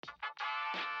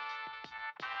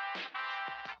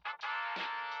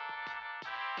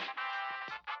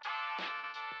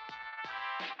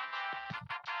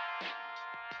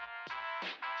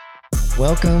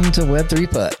Welcome to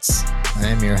Web3 Putts. I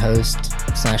am your host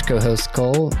 / co-host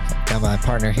Cole. Got my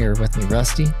partner here with me,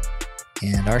 Rusty.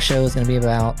 And our show is going to be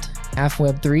about half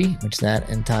Web3, which that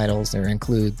entitles or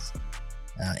includes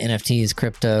NFTs,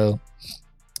 crypto.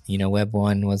 You know, Web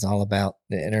 1 was all about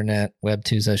the internet, Web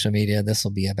 2 social media. This will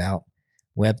be about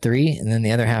Web 3. And then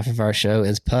the other half of our show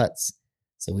is putts.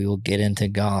 So we will get into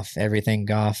golf, everything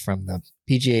golf from the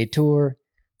PGA Tour,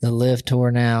 the Live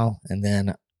Tour now, and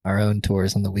then our own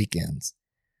tours on the weekends.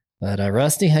 But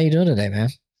Rusty, how you doing today, man?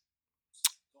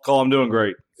 Cole, I'm doing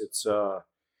great. It's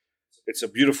a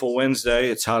beautiful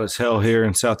Wednesday. It's hot as hell here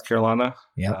in South Carolina,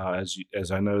 as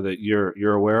I know that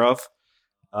you're aware of.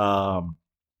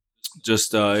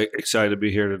 Just excited to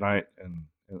be here tonight and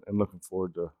looking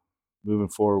forward to moving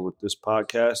forward with this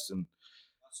podcast, and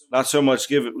not so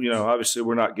much obviously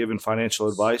we're not giving financial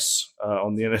advice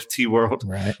on the NFT world.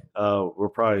 Right. We're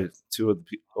probably two of the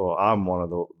people. Well, I'm one of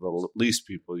the least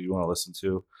people you want to listen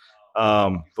to.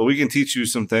 But we can teach you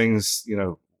some things,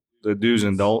 the do's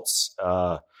and don'ts.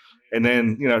 And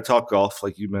then, talk golf,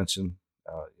 like you mentioned.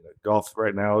 Golf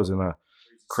right now is in a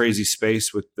crazy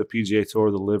space with the PGA Tour,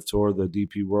 the Live Tour, the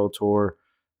DP World Tour.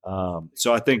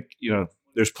 So I think,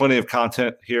 there's plenty of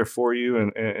content here for you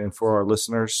and for our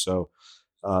listeners. So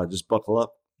just buckle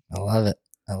up. I love it.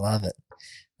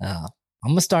 I'm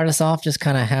going to start us off just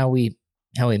kind of how we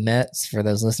met for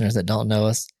those listeners that don't know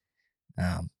us.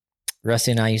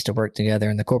 Rusty and I used to work together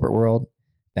in the corporate world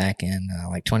back in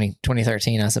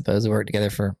 2013, I suppose. We worked together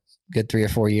for a good 3 or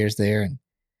 4 years there, and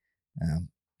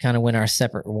kind of went our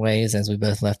separate ways as we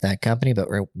both left that company, but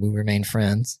we remained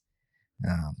friends.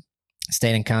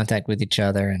 Stayed in contact with each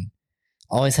other and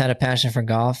always had a passion for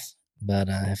golf, but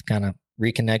have kind of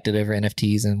reconnected over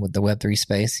NFTs and with the Web3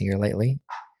 space here lately.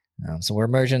 So we're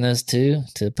merging those two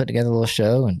to put together a little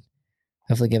show and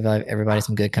hopefully give everybody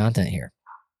some good content here.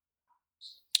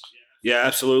 Yeah,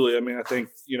 absolutely. I mean, I think,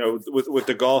 with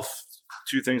the golf,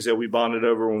 two things that we bonded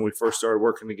over when we first started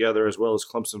working together, as well as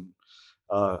Clemson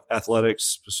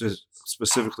athletics,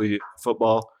 specifically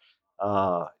football,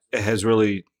 it has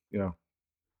really,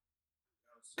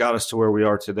 got us to where we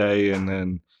are today. And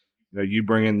then, you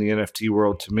bring in the NFT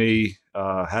world to me,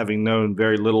 having known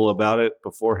very little about it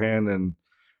beforehand, and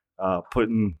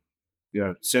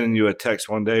sending you a text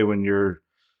one day when you're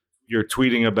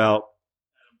tweeting about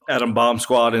Atom Bomb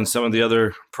Squad and some of the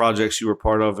other projects you were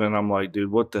part of, and I'm like,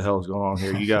 dude, what the hell is going on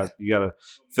here? You got to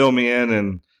fill me in,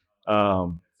 and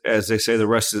as they say, the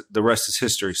rest is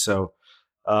history. So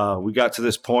we got to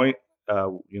this point.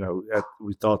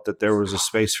 We thought that there was a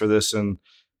space for this in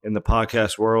the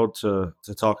podcast world to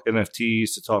talk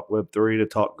NFTs, to talk Web3, to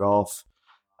talk golf.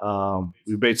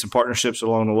 We've made some partnerships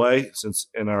along the way since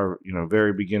in our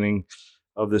very beginning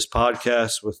of this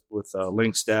podcast with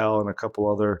LinksDAO and a couple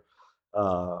other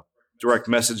direct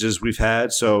messages we've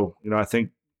had. So, I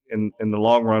think in the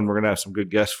long run, we're going to have some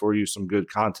good guests for you, some good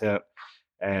content,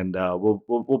 and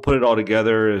we'll put it all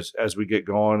together as we get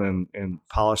going and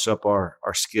polish up our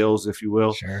skills, if you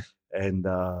will. Sure.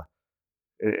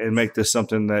 And make this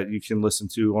something that you can listen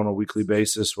to on a weekly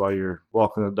basis while you're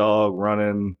walking the dog,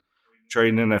 running,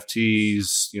 trading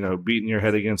NFTs, beating your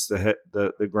head against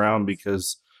the ground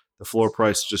because the floor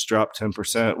price just dropped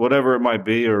 10%, whatever it might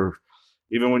be, or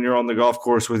even when you're on the golf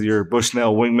course with your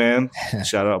Bushnell wingman,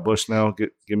 shout out Bushnell,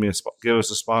 give us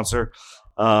a sponsor.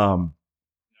 And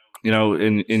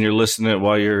you're listening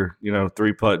while you're,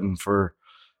 3-putting for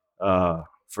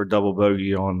double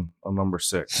bogey on number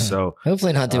 6. So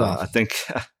hopefully not too often. I think,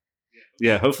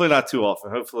 hopefully not too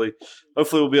often. Hopefully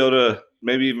we'll be able to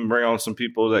maybe even bring on some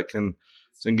people that can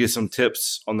get some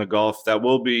tips on the golf. That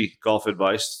will be golf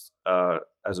advice,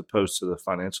 as opposed to the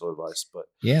financial advice. But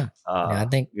I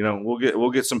think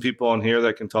we'll get some people on here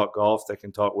that can talk golf, that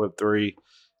can talk Web3.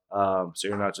 So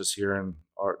you're not just hearing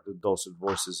the dulcet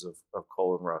voices of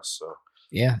Cole and Russ. So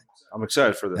yeah, I'm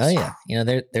excited for this. Oh yeah,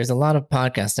 there's a lot of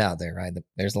podcasts out there, right?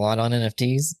 There's a lot on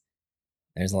NFTs.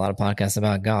 There's a lot of podcasts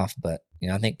about golf, but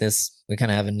I think we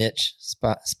kind of have a niche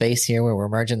space here where we're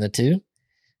merging the two,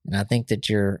 and I think that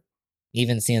you're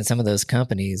even seeing some of those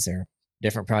companies or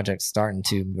different projects starting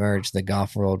to merge the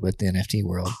golf world with the NFT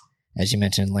world. As you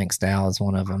mentioned, LinksDAO is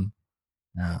one of them.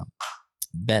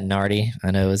 Bettinardi,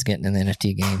 I know, is getting in the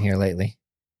NFT game here lately.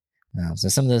 So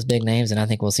some of those big names, and I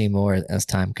think we'll see more as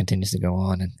time continues to go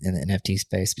on and the NFT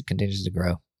space continues to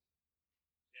grow.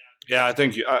 Yeah, I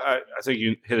think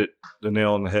you hit the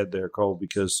nail on the head there, Cole,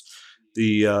 because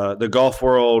the golf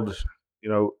world,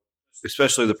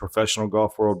 especially the professional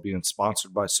golf world, being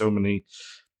sponsored by so many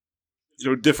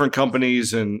different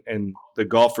companies, and the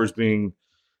golfers being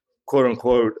quote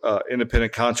unquote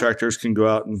independent contractors can go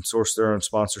out and source their own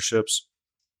sponsorships.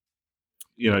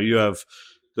 you have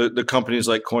the companies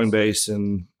like Coinbase,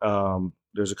 and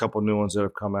there's a couple new ones that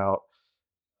have come out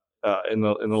in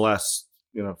the last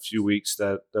few weeks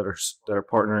that are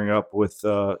partnering up with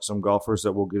some golfers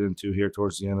that we'll get into here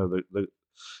towards the end of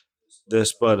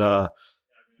this. But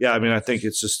yeah, I mean, I think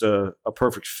it's just a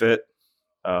perfect fit.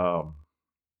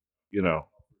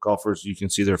 Golfers, you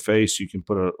can see their face, you can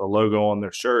put a logo on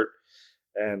their shirt,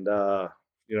 and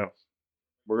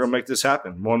we're gonna make this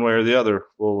happen one way or the other.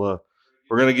 We're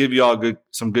gonna give you all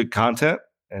some good content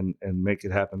and make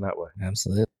it happen that way.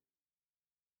 Absolutely.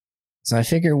 So I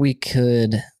figure we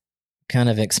could kind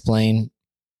of explain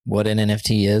what an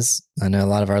NFT is. I know a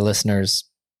lot of our listeners,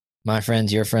 my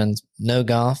friends, your friends, know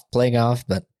golf, play golf,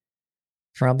 but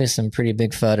probably some pretty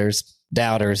big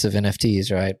doubters of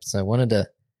NFTs, right? So I wanted to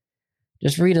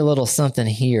just read a little something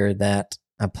here that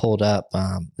I pulled up.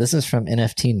 This is from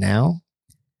NFT Now,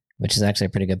 which is actually a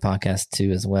pretty good podcast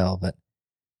too as well. But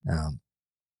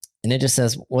and it just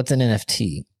says, what's an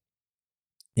NFT?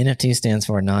 NFT stands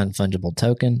for a non-fungible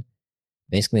token.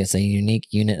 Basically, it's a unique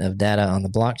unit of data on the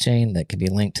blockchain that can be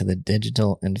linked to the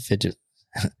digital and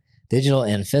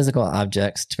physical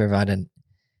objects to provide an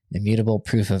immutable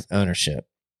proof of ownership.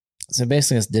 So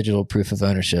basically, it's digital proof of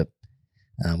ownership,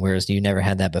 whereas you never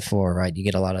had that before, right? You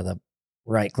get a lot of the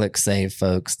right-click save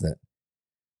folks that,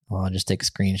 I'll just take a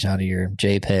screenshot of your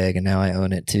JPEG and now I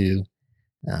own it too,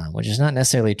 which is not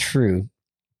necessarily true.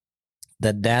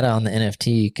 The data on the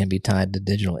NFT can be tied to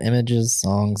digital images,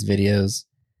 songs, videos,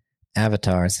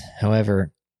 avatars.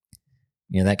 However,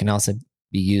 that can also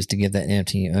be used to give that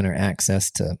NFT owner access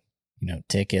to,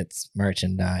 tickets,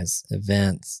 merchandise,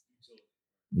 events,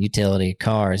 utility,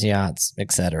 cars, yachts,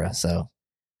 etc. So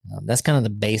that's kind of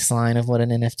the baseline of what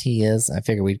an NFT is. I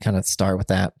figure we'd kind of start with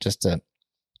that just to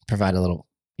provide a little,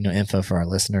 info for our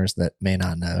listeners that may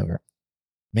not know or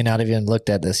may not have even looked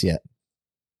at this yet.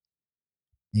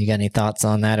 You got any thoughts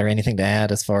on that or anything to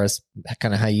add as far as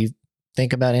kind of how you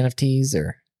think about NFTs?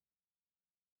 Or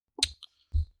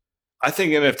I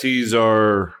think NFTs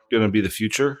are going to be the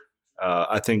future.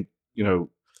 I think,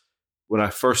 when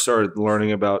I first started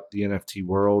learning about the NFT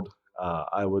world,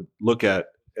 I would look at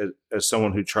it as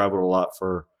someone who traveled a lot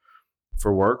for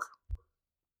work.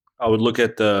 I would look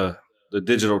at the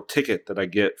digital ticket that I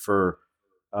get for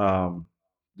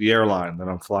the airline that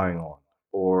I'm flying on,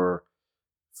 or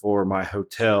for my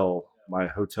hotel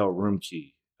room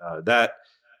key. That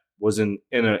was in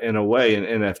a way an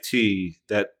NFT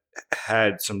that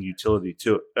had some utility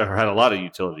to it, or had a lot of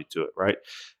utility to it, right?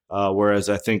 Whereas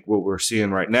I think what we're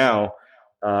seeing right now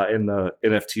in the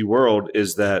NFT world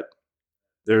is that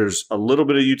there's a little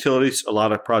bit of utilities. A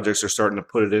lot of projects are starting to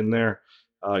put it in there.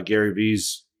 Gary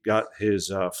Vee's got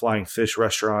his Flying Fish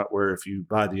restaurant, where if you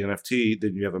buy the NFT,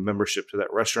 then you have a membership to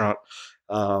that restaurant.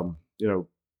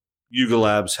 Yuga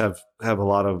Labs have a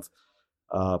lot of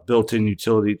built-in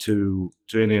utility to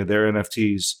any of their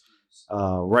NFTs.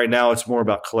 Right now, it's more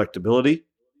about collectability.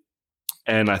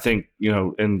 And I think,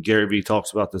 and Gary Vee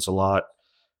talks about this a lot,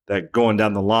 that going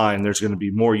down the line, there's going to be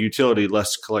more utility,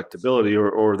 less collectability,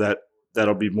 or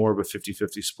that'll be more of a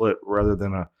 50-50 split rather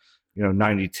than a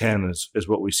 90-10 is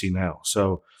what we see now.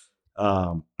 So,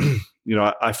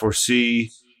 I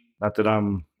foresee, not that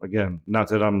I'm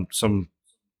some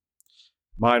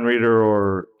mind reader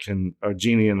or a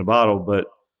genie in the bottle, but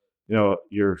your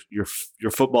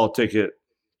football ticket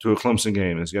to a Clemson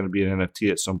game is going to be an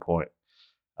NFT at some point.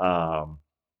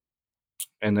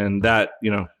 And then that,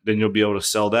 then you'll be able to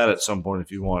sell that at some point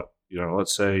if you want.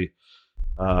 Let's say,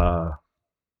 some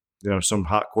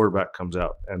hot quarterback comes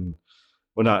out and,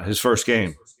 not his first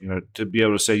game, to be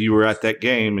able to say you were at that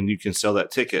game and you can sell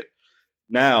that ticket.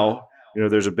 Now,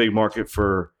 there's a big market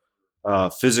for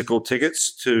physical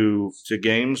tickets to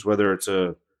games, whether it's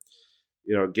a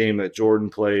game that Jordan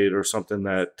played or something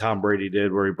that Tom Brady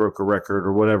did where he broke a record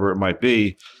or whatever it might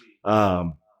be.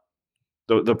 The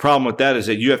problem with that is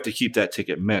that you have to keep that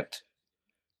ticket mint,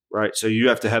 right? So you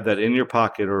have to have that in your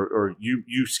pocket, or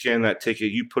you scan that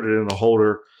ticket, you put it in a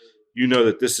holder,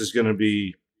 that this is going to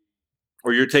be,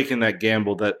 or you're taking that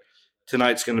gamble that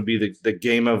tonight's going to be the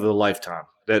game of the lifetime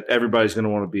that everybody's going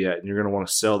to want to be at, and you're going to want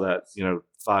to sell that,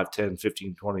 5, 10,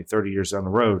 15, 20, 30 years down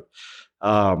the road.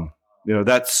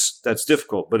 That's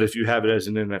difficult. But if you have it as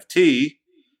an NFT,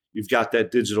 you've got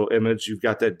that digital image, you've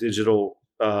got that digital,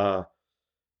 not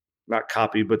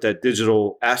copy, but that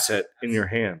digital asset in your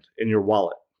hand, in your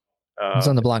wallet. It's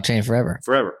on the blockchain forever.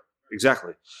 Forever.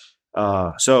 Exactly.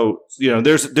 So,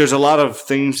 there's a lot of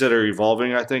things that are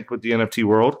evolving, I think, with the NFT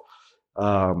world,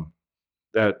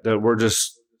 that we're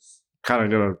just kind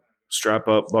of going to strap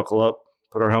up, buckle up,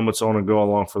 put our helmets on and go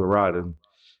along for the ride and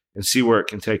see where it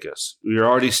can take us. We're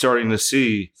already starting to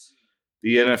see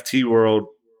the NFT world,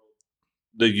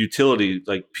 the utility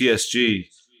like PSG,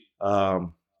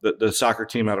 the soccer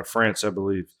team out of France, I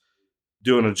believe,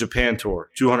 doing a Japan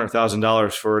tour,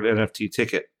 $200,000 for an NFT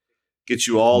ticket, gets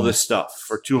you all this stuff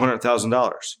for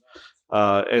 $200,000.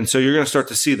 And so you're going to start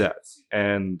to see that.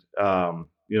 And,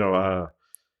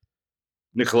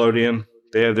 Nickelodeon,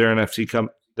 they have their NFT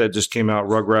that just came out,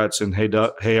 Rugrats and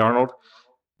Hey Arnold,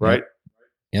 right?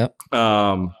 Yep.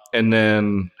 And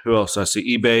then who else? I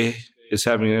see eBay is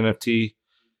having an NFT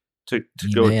to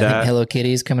go with I that. think Hello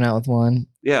Kitty's coming out with one.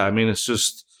 Yeah, I mean, it's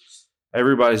just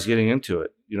everybody's getting into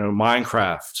it.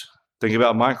 Minecraft. Think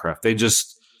about Minecraft. They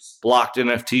just blocked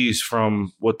NFTs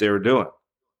from what they were doing.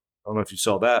 I don't know if you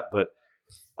saw that, but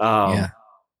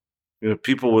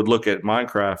people would look at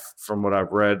Minecraft from what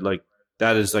I've read, like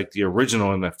that is like the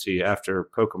original NFT after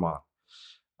Pokemon.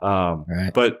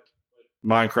 Right. But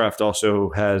Minecraft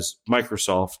also has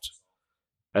Microsoft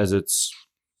as its,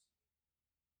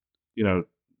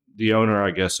 the owner,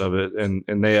 I guess, of it,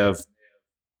 and they have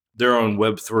their own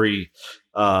Web3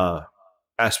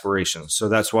 aspirations. So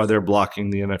that's why they're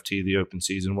blocking the NFT, the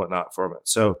OpenSeas and whatnot from it.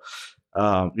 So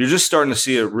you're just starting to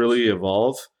see it really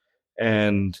evolve,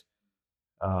 and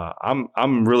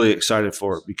I'm really excited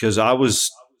for it because I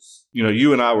was,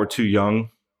 you and I were too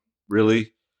young,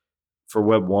 really, for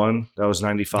Web 1. That was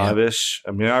 95-ish.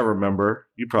 I mean, I remember,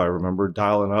 you probably remember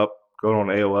dialing up, going on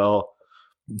AOL,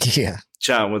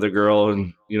 chatting with a girl,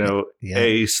 and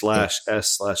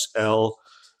A/S/L,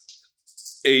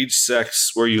 age,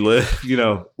 sex, where you live,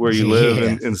 where you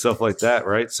live, and stuff like that,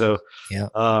 right? So,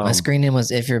 my screen name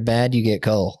was "If You're Bad, You Get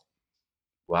Coal."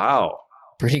 Wow,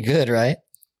 pretty good, right?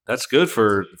 That's good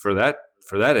for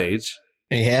that age.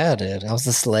 Yeah, dude, I was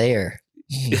the Slayer.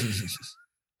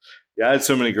 Yeah, I had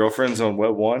so many girlfriends on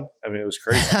Web 1. I mean, it was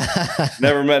crazy.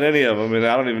 Never met any of them, and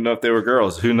I don't even know if they were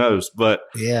girls. Who knows? But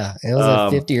yeah, it was a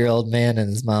 50-year-old man in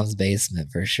his mom's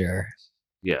basement for sure.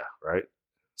 Yeah, right.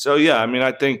 So, yeah, I mean,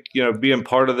 I think, being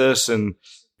part of this and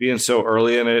being so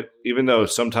early in it, even though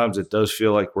sometimes it does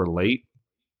feel like we're late.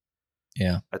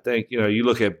 Yeah. I think, you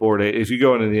look at Bored Ape. If you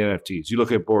go into the NFTs, you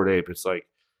look at Bored Ape, it's like,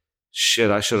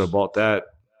 shit, I should have bought that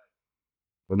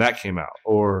when that came out.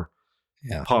 Or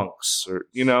Punks, or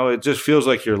it just feels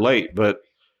like you're late. But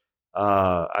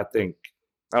I think,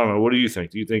 I don't know, what do you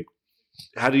think?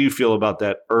 How do you feel about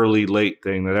that early late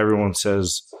thing that everyone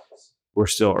says we're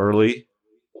still early?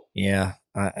 Yeah,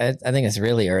 I think it's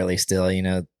really early still.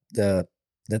 The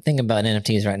thing about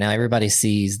NFTs right now, everybody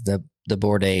sees the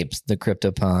Bored Apes, the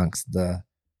CryptoPunks, the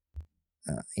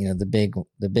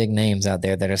big names out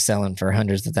there that are selling for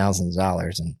hundreds of thousands of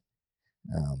dollars, and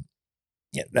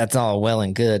that's all well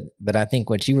and good. But I think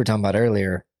what you were talking about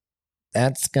earlier,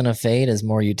 that's going to fade as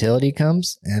more utility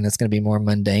comes, and it's going to be more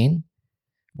mundane,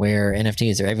 where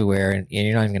NFTs are everywhere, and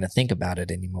you're not even going to think about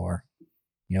it anymore.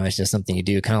 It's just something you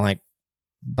do, kind of like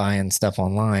buying stuff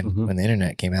online. Mm-hmm. When the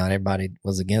internet came out, everybody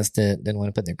was against it, didn't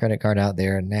want to put their credit card out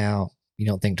there, and now you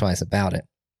don't think twice about it.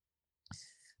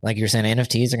 Like you're saying,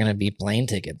 NFTs are going to be plane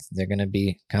tickets. They're going to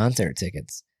be concert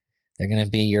tickets. They're going to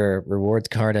be your rewards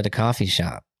card at a coffee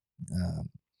shop.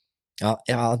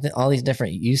 All these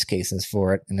different use cases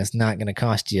for it, and it's not going to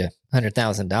cost you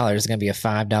 $100,000. It's going to be a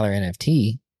 $5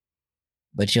 NFT,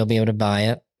 but you'll be able to buy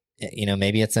it.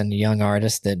 Maybe it's a young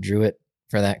artist that drew it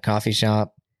for that coffee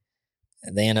shop.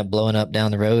 They end up blowing up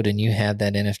down the road, and you have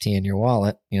that NFT in your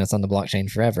wallet. It's on the blockchain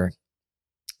forever.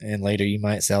 And later you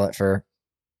might sell it for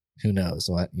who knows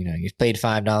what. You paid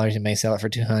 $5, you may sell it for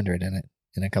 $200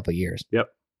 in a couple of years. Yep.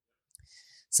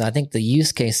 So I think the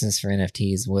use cases for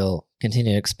NFTs will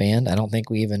continue to expand. I don't think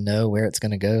we even know where it's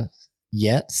going to go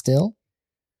yet still,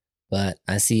 but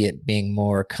I see it being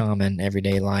more common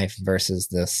everyday life versus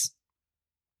this.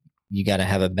 You got to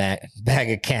have a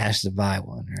bag of cash to buy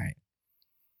one, right?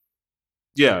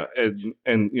 Yeah,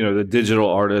 and the digital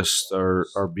artists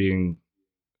are being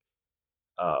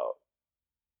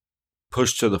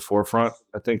pushed to the forefront.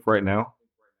 I think right now,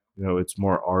 it's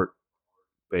more art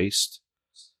based,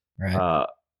 right?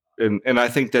 And I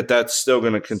think that's still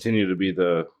going to continue to be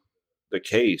the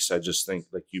case. I just think,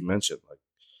 like you mentioned, like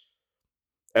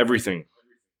everything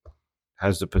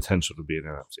has the potential to be an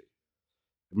NFT.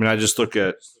 I mean, I just look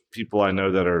at people I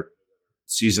know that are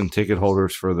season ticket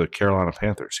holders for the Carolina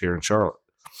Panthers here in Charlotte.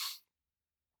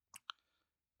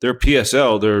 Their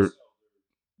PSL,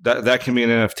 that can be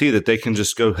an NFT that they can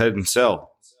just go ahead and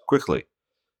sell quickly.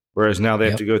 Whereas now they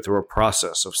have to go through a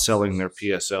process of selling their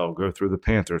PSL, go through the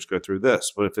Panthers, go through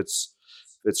this. But if it's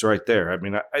right there, I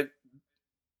mean,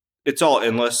 it's all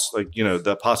endless. Like,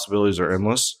 the possibilities are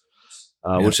endless,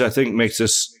 which I think makes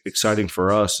this exciting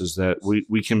for us, is that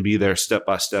we can be there step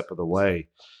by step of the way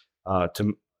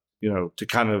to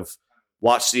kind of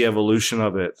watch the evolution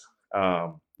of it.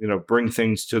 Bring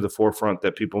things to the forefront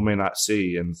that people may not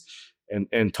see,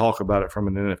 and talk about it from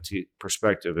an NFT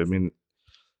perspective. I mean,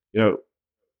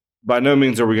 by no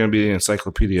means are we going to be the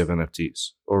encyclopedia of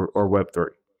NFTs or Web3.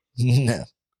 No,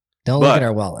 don't look at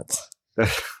our wallets. Right.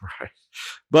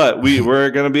 But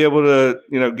we're going to be able to,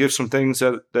 give some things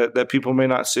that people may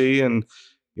not see, and,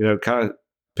 kind of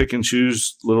pick and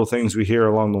choose little things we hear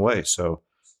along the way. So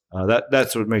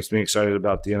that's what makes me excited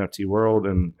about the NFT world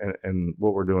and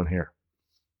what we're doing here.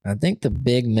 I think the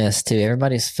big miss too,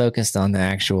 everybody's focused on the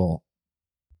actual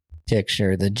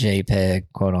picture, the JPEG,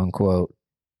 quote unquote,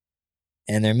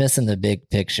 and they're missing the big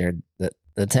picture.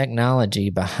 The technology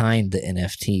behind the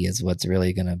NFT is what's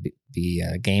really going to be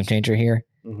a game changer here.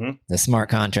 Mm-hmm. The smart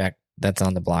contract that's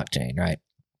on the blockchain, right?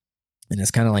 And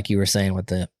it's kind of like you were saying with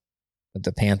the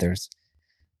Panthers.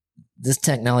 This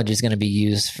technology is going to be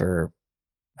used for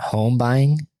home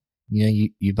buying.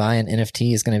 You buy an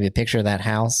NFT, it's going to be a picture of that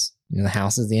house. The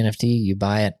house is the NFT. You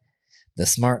buy it. The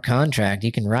smart contract,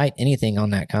 you can write anything on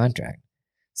that contract.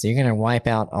 So you're going to wipe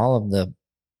out all of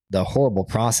the horrible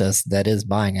process that is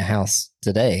buying a house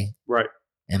today. Right.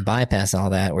 And bypass all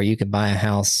that, where you could buy a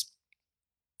house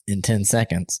in 10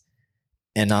 seconds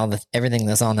and everything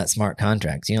that's on that smart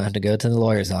contract. So you don't have to go to the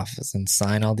lawyer's office and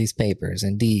sign all these papers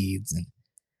and deeds and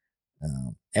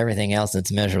everything else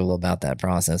that's measurable about that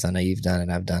process. I know you've done it,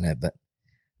 I've done it, but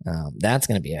that's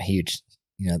going to be a huge,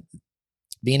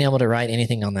 being able to write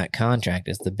anything on that contract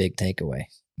is the big takeaway.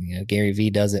 Gary Vee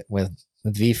does it with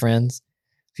VeeFriends.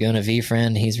 If you own a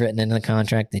VeeFriend, he's written in the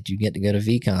contract that you get to go to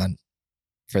VeeCon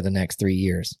for the next 3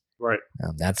 years. Right.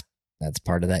 That's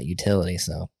part of that utility.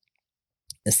 So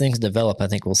as things develop, I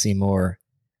think we'll see more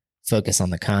focus on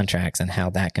the contracts and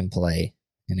how that can play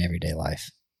in everyday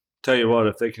life. Tell you what,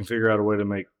 if they can figure out a way to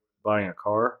make buying a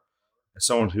car, as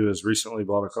someone who has recently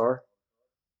bought a car,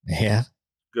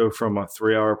 go from a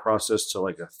 3-hour process to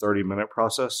like a 30-minute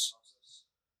process,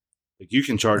 like you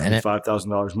can charge me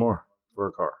 $5,000 more for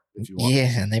a car if you want.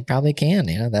 Yeah, and they probably can.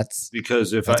 That's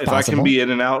because if I can be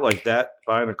in and out like that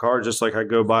buying a car, just like I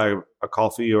go buy a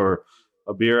coffee or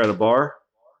a beer at a bar.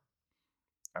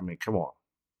 I mean, come on.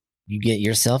 You get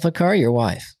yourself a car, your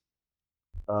wife?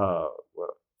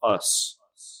 Us.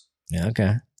 Yeah,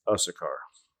 okay. Us a car.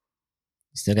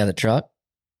 You still got the truck?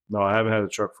 No, I haven't had a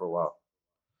truck for a while.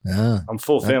 Oh, I'm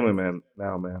full family man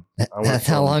now, man. That's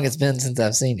how long it's been since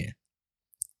I've seen you.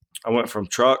 I went from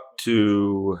truck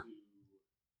to,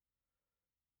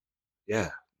 I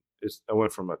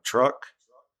went from a truck,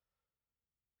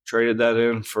 traded that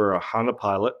in for a Honda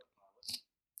Pilot.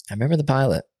 I remember the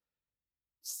Pilot.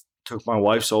 Took my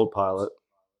wife's old Pilot,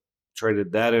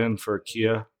 traded that in for a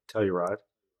Kia Telluride.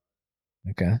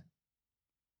 Okay.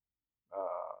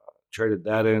 Traded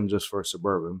that in just for a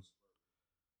Suburban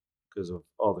because of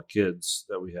all the kids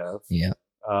that we have.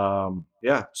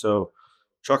 Yeah. So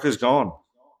truck is gone.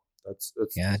 That's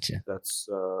gotcha.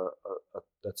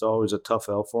 That's always a tough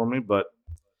L for me, but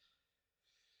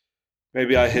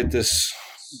maybe I hit this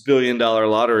 $1 billion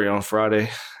lottery on Friday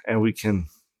and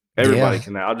everybody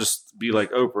can now. I'll just be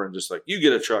like Oprah and just like, you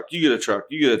get a truck, you get a truck,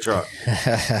 you get a truck.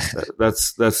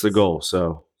 That's the goal.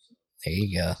 So there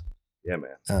you go. Yeah,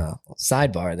 man.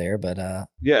 Sidebar there, but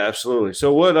yeah, absolutely.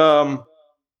 So what?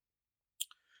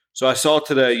 So I saw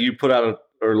today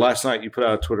last night you put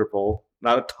out a Twitter poll.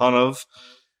 Not a ton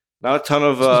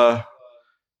of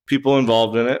people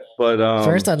involved in it, but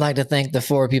first I'd like to thank the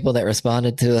 4 people that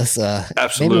responded to us.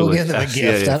 Absolutely, maybe we'll give them a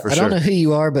gift. I don't know who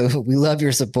you are, but we love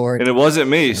your support. And it wasn't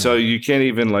me, so you can't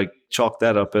even like chalk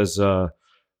that up as one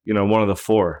of the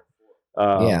 4.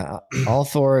 All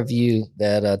 4 of you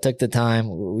that took the time,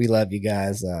 we love you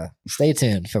guys. Stay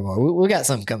tuned for more. We got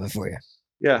something coming for you.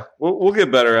 Yeah, we'll get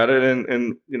better at it.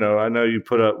 And I know you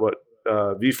put up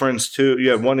VeeFriends 2.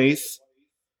 You have 1 ETH.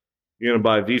 You're going to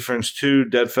buy VeeFriends 2,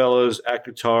 Deadfellows,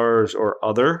 ACUTARS, or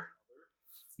other.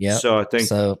 Yeah. So I think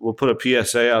we'll put a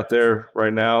PSA out there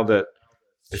right now that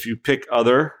if you pick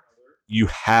other, you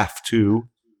have to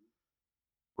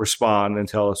respond and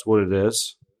tell us what it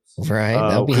is. Right.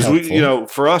 That'd be helpful.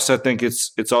 For us, I think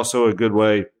it's also a good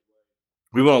way.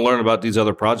 We want to learn about these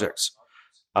other projects.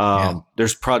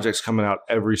 There's projects coming out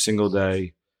every single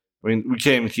day. I mean, we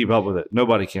can't even keep up with it.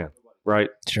 Nobody can, right?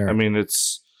 Sure. I mean,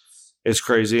 it's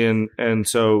crazy. And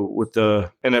so with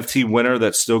the NFT winner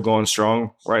that's still going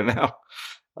strong right now,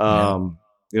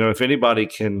 if anybody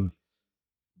can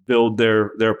build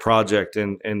their project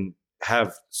and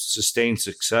have sustained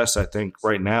success, I think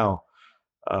right now,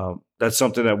 that's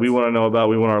something that we want to know about.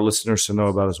 We want our listeners to know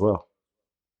about as well.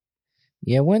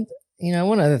 Yeah. One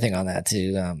other thing on that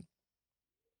too.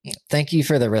 Thank you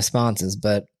for the responses,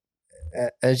 but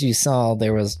as you saw,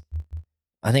 there was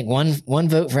I think one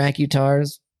vote for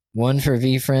AccuTars, one for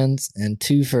VFriends, and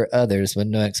 2 for others with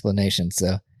no explanation.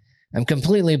 So I'm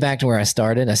completely back to where I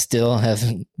started. I still have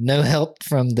no help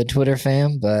from the Twitter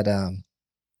fam, but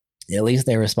at least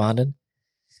they responded.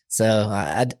 So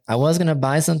I was going to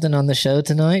buy something on the show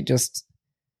tonight just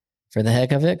for the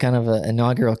heck of it, kind of an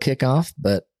inaugural kickoff.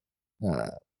 But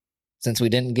since we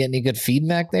didn't get any good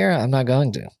feedback there, I'm not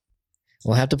going to.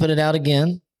 We'll have to put it out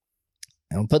again.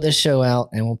 And we'll put this show out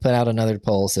and we'll put out another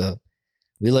poll. So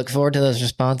we look forward to those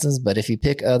responses. But if you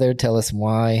pick other, tell us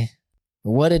why,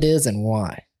 or what it is and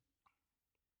why.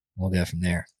 We'll go from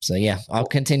there. So yeah, I'll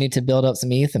continue to build up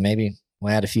some ETH and maybe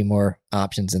we'll add a few more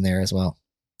options in there as well.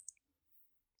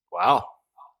 Wow.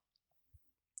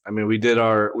 I mean, we did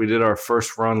our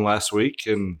first run last week,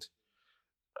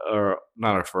 or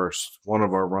not our first, one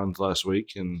of our runs last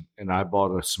week, and I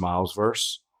bought a Smiles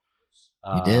verse.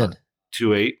 You did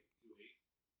 2.8.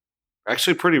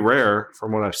 Actually, pretty rare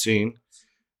from what I've seen.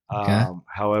 Okay.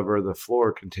 However, the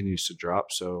floor continues to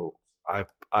drop, so I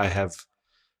have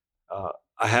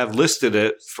listed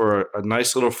it for a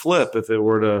nice little flip if it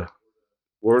were to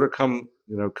come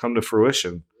to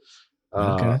fruition.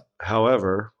 Okay.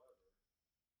 However,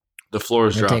 the floor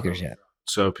is No dropping, takers yet.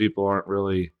 so people aren't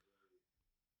really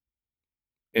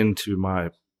into my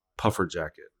puffer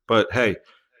jacket. But hey,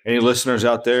 any listeners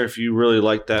out there, if you really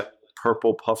like that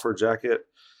purple puffer jacket,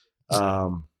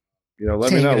 let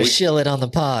me know. We shill it on the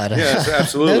pod. Yes,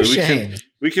 absolutely. No shame.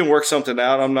 We can work something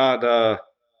out. I'm not.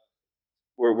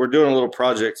 We're doing a little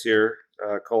project here.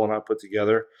 Cole and I put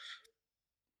together,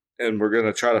 and we're going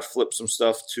to try to flip some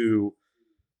stuff to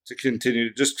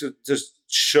continue just to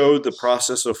show the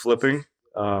process of flipping.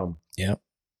 Yep.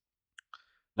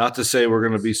 Not to say we're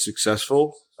going to be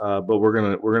successful, but we're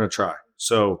gonna try.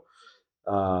 So,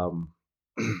 I'd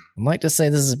like to say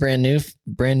this is brand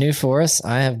new for us.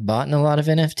 I have bought in a lot of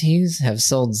NFTs, have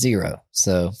sold 0.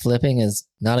 So flipping is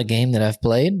not a game that I've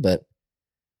played, but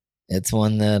it's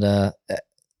one that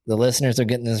the listeners are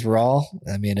getting this raw.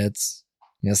 I mean, it's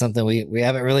something we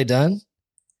haven't really done.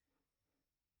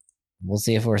 We'll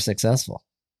see if we're successful.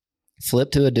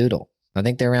 Flip to a doodle. I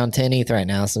think they're around 10 ETH right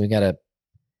now, so we got a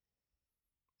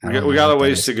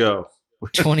ways to go.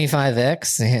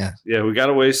 25x, yeah. Yeah, we got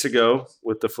a ways to go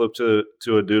with the flip to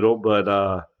a doodle, but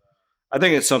I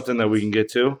think it's something that we can get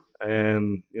to.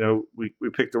 And we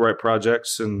picked the right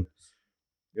projects, and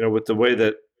with the way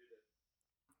that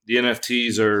the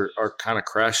NFTs are kind of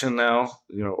crashing now,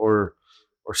 or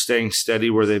staying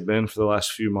steady where they've been for the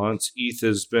last few months.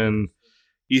 ETH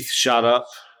shot up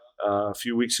a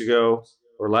few weeks ago,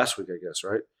 or last week, I guess,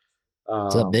 right?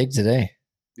 It's up big today.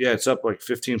 Yeah, it's up like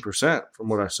 15% from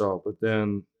what I saw, but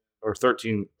then, or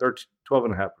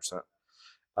 12.5%.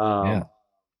 Yeah.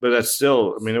 But that's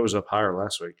still, I mean, it was up higher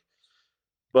last week.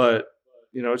 But,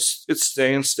 it's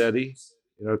staying steady.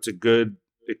 It's it could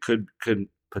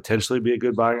potentially be a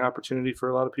good buying opportunity for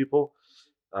a lot of people.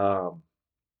 Yeah,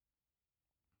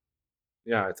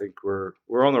 I think we're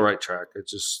on the right track.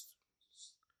 It's just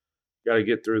got to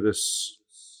get through this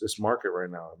market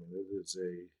right now. I mean,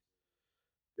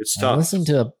 it's tough. I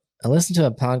listened to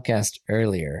a podcast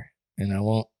earlier, and I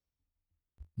won't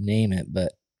name it,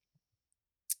 but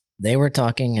they were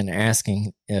talking and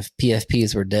asking if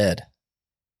PFPs were dead.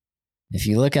 If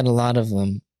you look at a lot of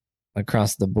them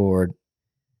across the board,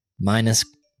 minus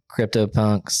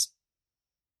CryptoPunks,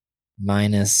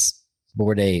 minus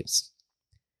Bored Apes,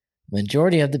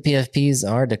 majority of the PFPs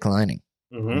are declining.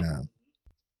 Mm-hmm.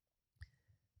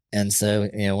 And so,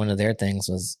 one of their things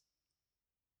was,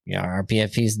 are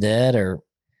PFPs dead, or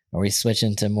are we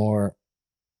switching to more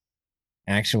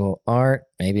actual art?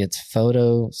 Maybe it's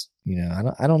photos.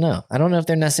 I don't know. I don't know if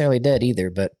they're necessarily dead either,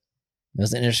 but it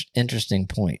was an interesting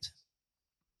point.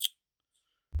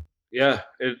 Yeah,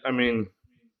 I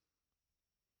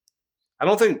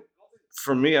don't think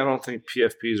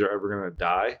PFPs are ever going to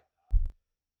die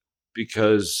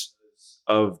because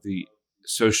of the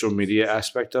social media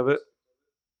aspect of it.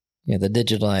 Yeah, the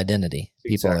digital identity.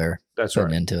 Exactly. People are That's putting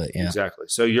right. into it. Yeah, exactly.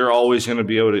 So you're always going to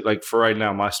be able to, like, for right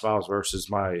now, my Smiles versus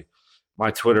my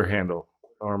Twitter handle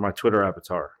or my Twitter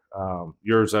avatar.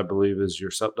 Yours, I believe, is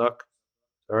your Sup Duck.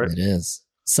 All right. It is.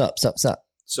 Sup. Sup.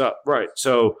 Right.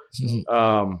 So,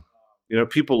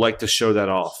 people like to show that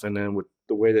off, and then with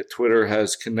the way that Twitter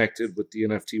has connected with the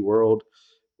NFT world,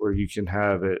 where you can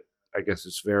have it, I guess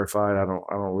it's verified. I don't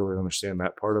really understand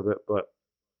that part of it, but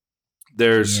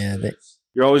there's. Yeah,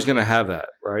 you're always going to have that,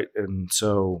 right? And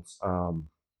so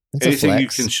anything you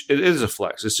can, it is a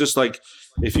flex. It's just like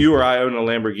if you or I own a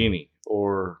Lamborghini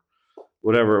or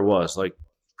whatever it was, like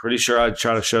pretty sure I'd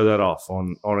try to show that off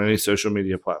on any social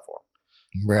media platform.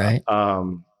 Right.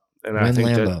 And I think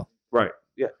Lambo. that, right.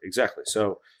 Yeah, exactly.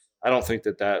 So I don't think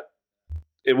that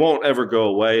it won't ever go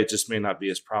away. It just may not be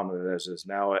as prominent as it is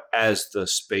now as the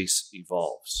space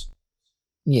evolves.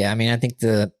 Yeah, I mean, I think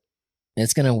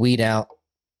it's going to weed out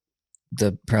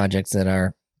the projects that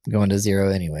are going to zero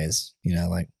anyways.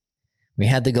 Like we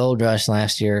had the gold rush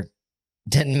last year.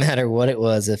 Didn't matter what it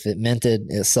was. If it minted,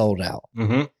 it sold out.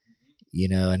 Mm-hmm.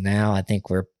 And now I think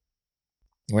we're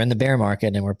in the bear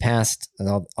market and we're past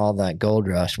all that gold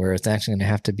rush where it's actually going to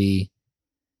have to be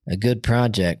a good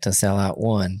project to sell out,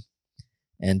 one.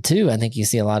 And two, I think you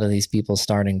see a lot of these people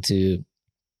starting to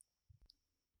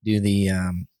do the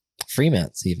free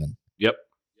mints even. Yep.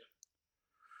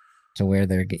 To where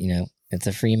they're, it's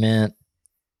a free mint.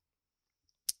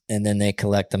 And then they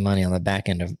collect the money on the back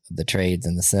end of the trades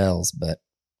and the sales. But,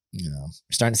 we're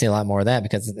starting to see a lot more of that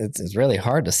because it's really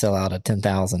hard to sell out a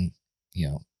 10,000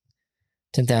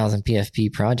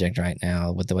 PFP project right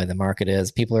now with the way the market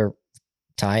is. People are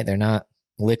tight. They're not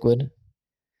liquid.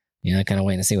 Kind of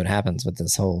waiting to see what happens with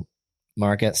this whole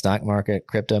market, stock market,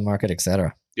 crypto market,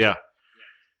 etc. Yeah.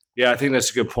 Yeah, I think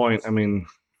that's a good point. I mean,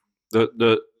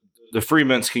 the free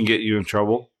mints can get you in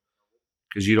trouble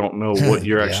because you don't know what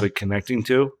you're actually connecting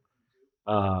to.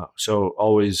 So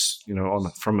always,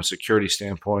 from a security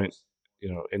standpoint,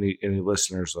 any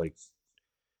listeners, like,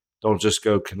 don't just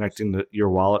go connecting your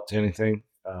wallet to anything.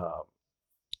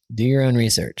 Do your own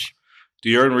research.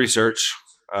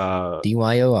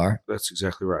 DYOR. That's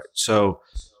exactly right. So,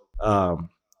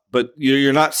 but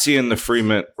you're not seeing the free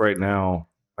mint right now.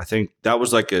 I think that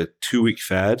was like a 2-week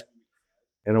fad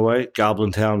in a way.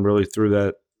 Goblin Town really threw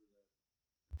that,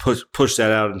 pushed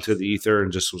that out into the ether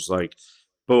and just was like,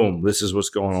 boom, this is what's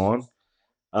going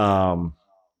on.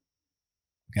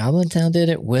 Goblin Town did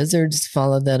it. Wizards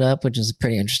followed that up, which is a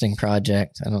pretty interesting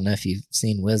project. I don't know if you've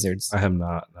seen Wizards. I have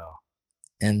not, no.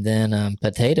 And then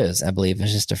Potatoes, I believe,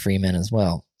 is just a free mint as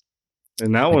well.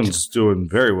 And that one's doing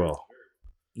very well.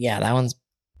 Yeah, that one's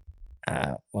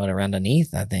around an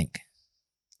ETH, I think,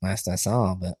 last I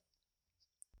saw. But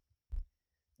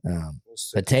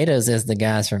Potatoes is the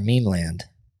guys from Meme Land.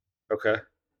 Okay.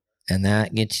 And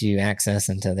that gets you access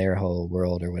into their whole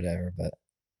world or whatever. But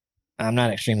I'm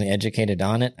not extremely educated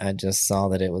on it. I just saw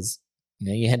that it was,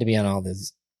 you had to be on all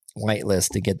this white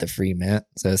list to get the free mint.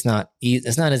 So it's not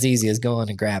as easy as going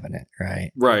and grabbing it,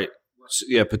 right? Right. So,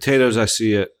 yeah, Potatoes I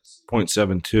see at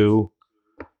 0.72.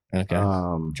 Okay.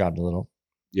 Dropped a little.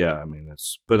 Yeah, I mean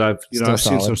but I've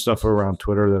seen some stuff around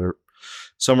Twitter that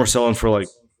some are selling for like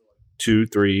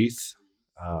 2-3 ETH.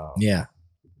 Yeah.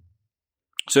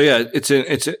 So yeah,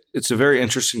 it's a very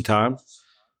interesting time.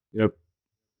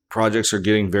 Projects are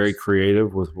getting very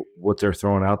creative with what they're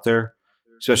throwing out there,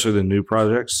 especially the new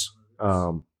projects.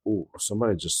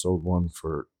 Somebody just sold one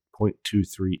for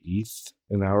 0.23 ETH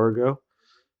an hour ago.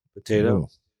 Potato. Ooh.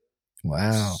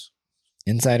 Wow.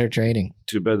 Insider trading.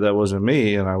 Too bad that wasn't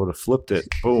me, and I would have flipped it.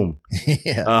 Boom.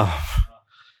 Yeah.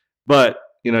 But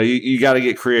you got to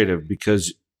get creative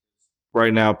because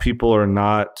right now people are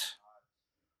not.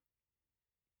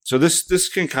 So this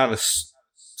can kind of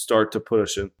start to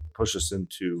push us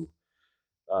into.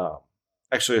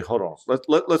 Actually, hold on.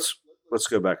 Let's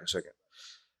go back a second.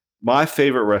 My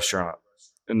favorite restaurant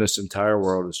in this entire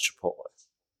world is Chipotle.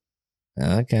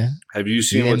 Okay. Have you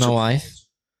seen my wife?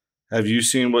 Have you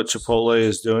seen what Chipotle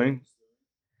is doing?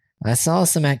 I saw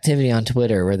some activity on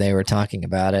Twitter where they were talking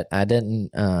about it. I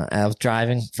didn't. I was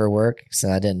driving for work,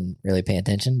 so I didn't really pay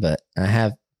attention. But I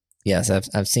have. Yes,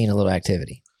 I've seen a little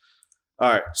activity. All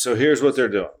right. So here's what they're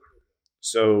doing.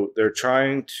 So they're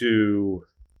trying to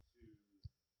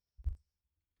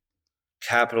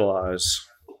capitalize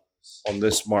on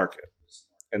this market,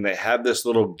 and they have this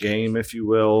little game, if you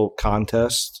will,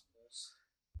 contest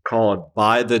called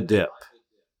Buy the Dip.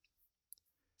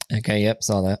 Okay. Yep.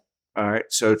 Saw that. All right.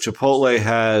 So Chipotle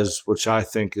has, which I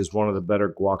think is one of the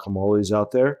better guacamoles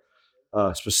out there,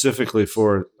 specifically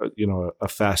for a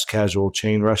fast casual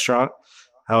chain restaurant.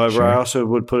 However, Sure. I also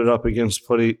would put it up against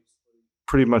pretty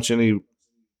much any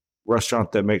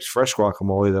restaurant that makes fresh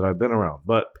guacamole that I've been around.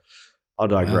 But I'll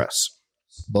digress.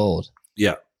 Bold.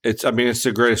 Yeah, it's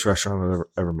the greatest restaurant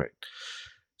I've ever made.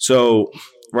 So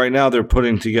right now they're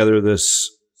putting together this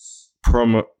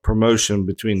promotion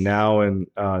between now and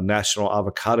National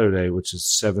Avocado Day, which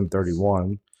is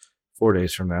 7/31, 4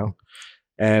 days from now.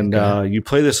 And you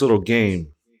play this little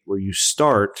game where you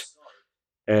start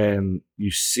and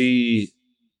you see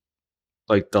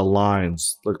like the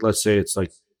lines. Like, let's say it's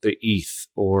like the ETH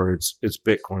or it's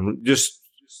Bitcoin. Just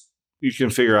you can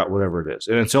figure out whatever it is,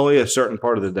 and it's only a certain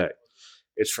part of the day.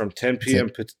 It's from 10 p.m.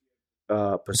 Pacific.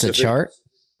 It's a chart?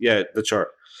 Yeah, the chart.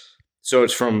 So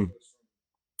it's from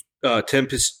 10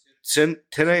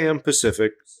 a.m.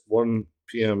 Pacific, 1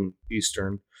 p.m.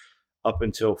 Eastern up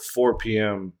until 4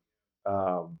 p.m.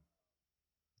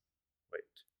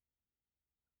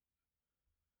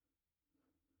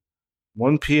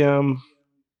 1 p.m.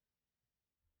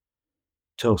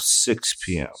 till 6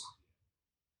 p.m.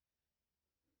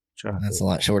 That's a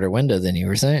lot shorter window than you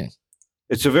were saying.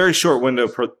 It's a very short window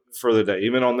for the day.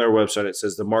 Even on their website, it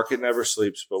says the market never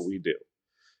sleeps, but we do.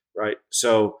 Right?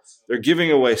 So they're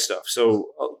giving away stuff. So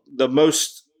the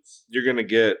most you're going to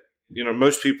get,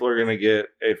 most people are going to get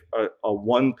a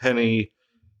 1 penny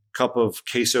cup of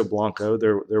queso blanco,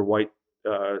 their white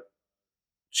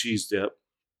cheese dip,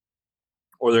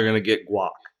 or they're going to get guac.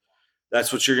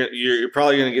 That's what you're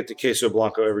probably going to get the queso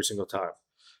blanco every single time.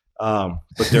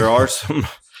 But there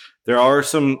are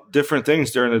some different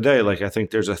things during the day. Like I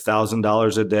think there's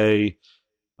 $1,000 a day,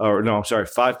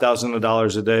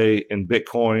 $5,000 a day in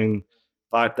Bitcoin,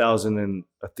 5,000 in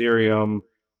Ethereum.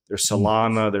 There's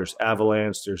Solana, there's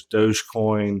Avalanche, there's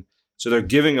Dogecoin. So they're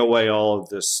giving away all of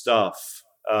this stuff.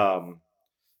 How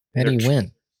do you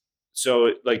win?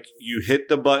 So like you hit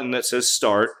the button that says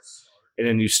start, and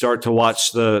then you start to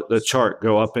watch the chart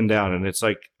go up and down. And it's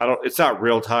like, it's not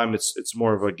real time. It's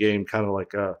more of a game, kind of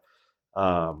like a,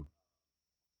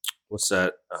 what's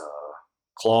that?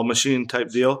 Claw machine type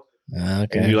deal.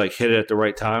 Okay. And you like hit it at the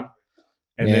right time.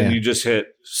 And then you just hit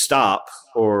stop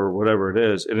or whatever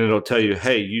it is. And it'll tell you,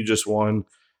 hey, you just won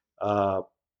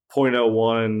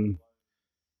 0.01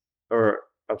 or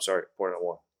I'm sorry,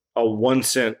 0.01, a 1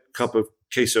 cent cup of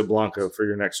queso blanco for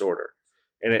your next order.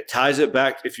 And it ties it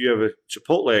back. If you have a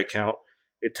Chipotle account,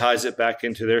 it ties it back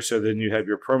into there. So then you have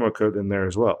your promo code in there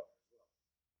as well.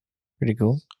 Pretty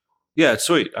cool. Yeah, it's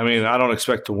sweet. I mean, I don't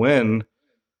expect to win,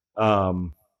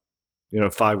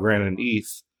 $5,000 in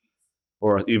ETH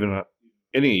or even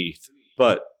any ETH,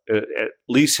 but it at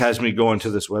least has me going to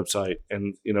this website.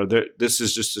 And, this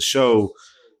is just to show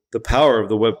the power of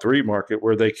the Web3 market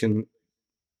where they can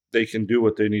do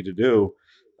what they need to do.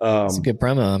 It's a good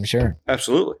promo, I'm sure.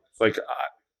 Absolutely. Like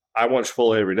I want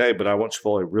Chipotle every day, but I want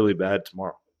Chipotle really bad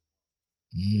tomorrow.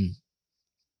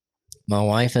 My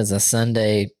wife is a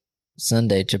Sunday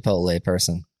Chipotle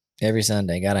person. Every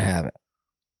Sunday, got to have it.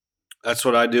 That's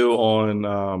what I do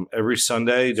on every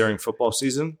Sunday during football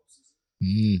season.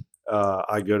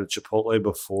 I go to Chipotle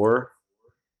before.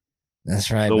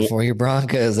 That's right. Before your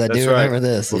Broncos. I do remember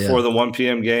this. Before the 1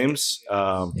 p.m. games.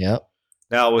 Yep.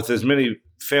 Now, with as many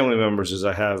family members as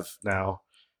I have now,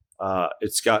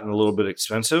 it's gotten a little bit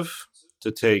expensive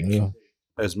to take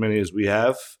as many as we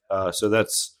have. So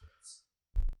that's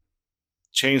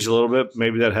changed a little bit.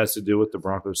 Maybe that has to do with the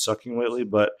Broncos sucking lately,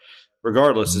 but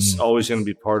regardless, it's always going to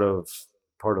be part of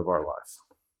our life.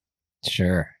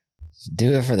 Sure.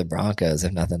 Do it for the Broncos,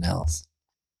 if nothing else.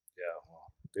 Yeah. Well,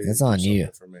 it's on you.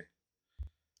 For me.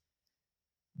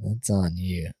 It's on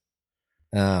you.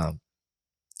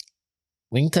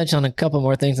 We can touch on a couple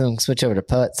more things and we'll switch over to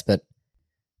putts, but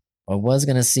I was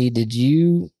going to see, did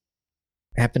you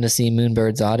happen to see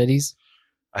Moonbird's Oddities?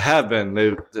 I have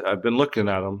been. I've been looking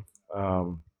at them.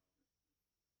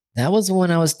 That was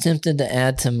one I was tempted to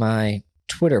add to my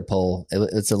Twitter poll.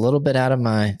 It's a little bit out of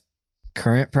my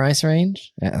current price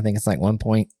range. I think it's like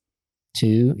 1.2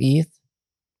 ETH.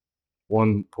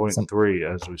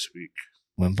 1.3 as we speak.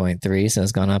 1.3, so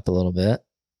it's gone up a little bit.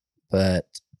 But,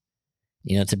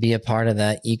 to be a part of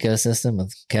that ecosystem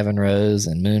with Kevin Rose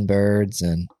and Moonbirds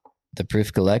and the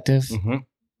Proof Collective,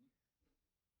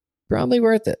 probably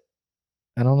worth it.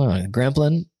 I don't know.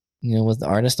 Gremplin, was the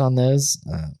artist on those.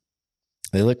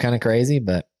 They look kind of crazy,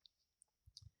 but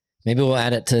maybe we'll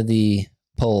add it to the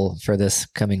poll for this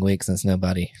coming week since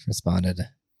nobody responded.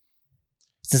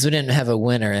 Since we didn't have a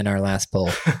winner in our last poll.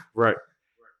 Right.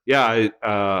 Yeah,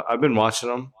 I've been watching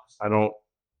them. I'm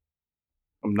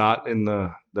not in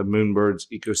the Moonbirds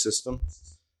ecosystem,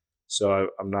 so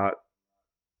I'm not.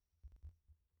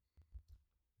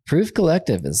 Proof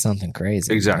Collective is something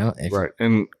crazy. Exactly. Right.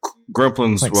 And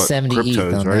Gremplin's like what? 70 Cryptodes,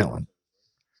 ETH on right? that one.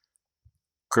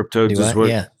 Cryptodes is what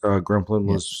Gremplin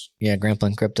was. Yeah,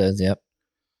 Gremplin Cryptodes, yep.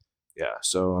 Yeah,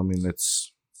 so I mean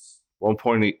it's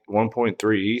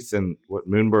 1.3 ETH, and what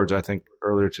Moonbirds I think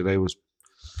earlier today was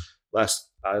last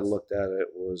I looked at it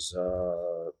was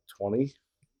 20.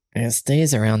 And it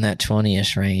stays around that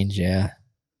 20-ish range, yeah.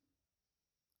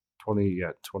 20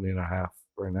 and a half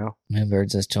right now.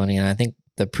 Moonbirds is 20, and I think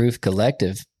the Proof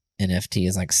Collective NFT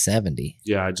is like 70.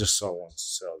 Yeah, I just saw one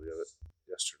sell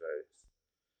yesterday.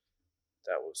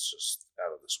 That was just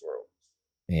out of this world.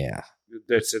 Yeah.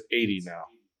 That's at 80 now.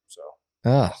 So.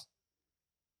 Oh.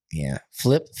 Yeah.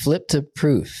 Flip to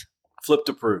Proof. Flip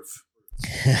to Proof.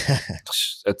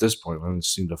 At this point, I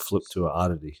just seem to flip to an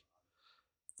oddity.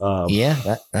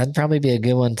 That'd probably be a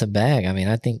good one to bag. I mean,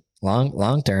 I think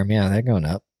long term, they're going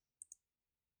up.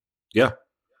 Yeah.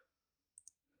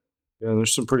 Yeah,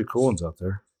 there's some pretty cool ones out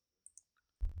there.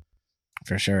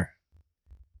 For sure.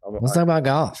 Let's talk about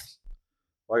golf.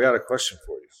 Well, I got a question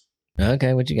for you.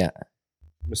 Okay, what you got?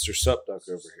 Mr. Supduck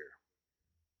over here.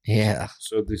 Yeah.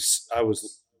 So I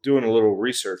was doing a little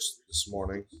research this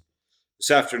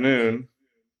afternoon.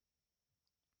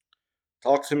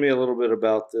 Talk to me a little bit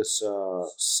about this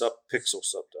Pixel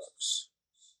Supducks.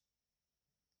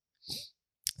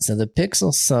 So the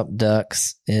Pixel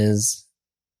Supducks is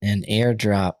an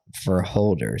airdrop for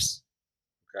holders.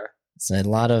 Okay. So a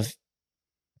lot of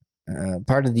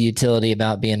part of the utility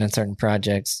about being in certain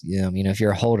projects, if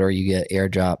you're a holder, you get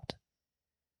airdropped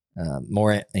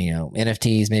more,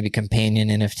 NFTs, maybe companion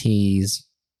NFTs,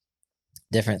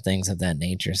 different things of that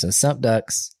nature. So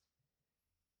Supducks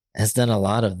has done a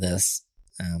lot of this.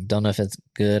 Don't know if it's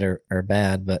good or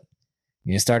bad, but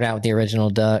you start out with the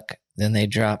original duck, then they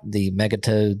dropped the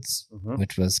Megatoads,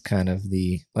 which was kind of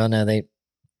they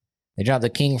dropped the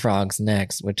King Frogs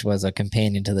next, which was a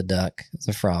companion to the duck. It's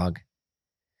a frog.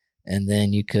 And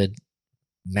then you could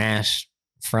mash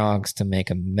frogs to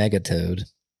make a Megatoad.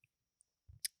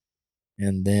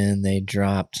 And then they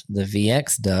dropped the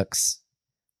VX ducks,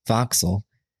 Voxel,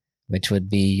 which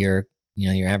would be your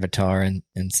avatar in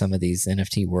some of these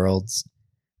NFT worlds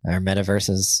or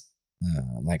metaverses,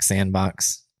 like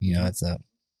Sandbox. It's a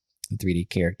 3D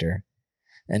character.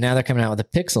 And now they're coming out with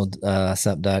the Pixel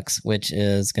Supducks, which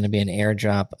is going to be an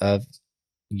airdrop of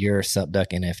your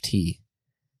Supduck NFT.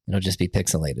 It'll just be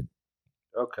pixelated.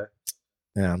 Okay.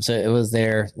 So it was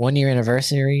their 1 year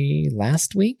anniversary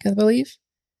last week, I believe.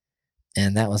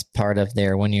 And that was part of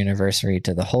their 1 year anniversary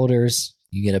to the holders.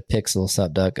 You get a Pixel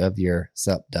Supduck of your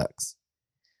Supducks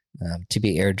to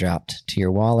be airdropped to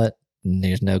your wallet. And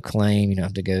there's no claim. You don't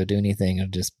have to go do anything. It'll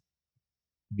just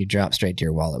be dropped straight to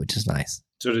your wallet, which is nice.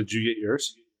 So did you get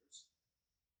yours?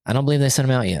 I don't believe they sent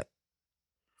them out yet.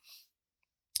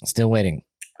 Still waiting.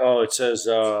 Oh, it says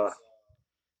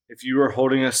if you are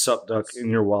holding a Supduck in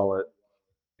your wallet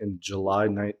in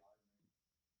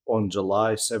on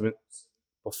July 7th,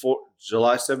 before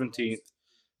July 17th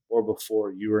or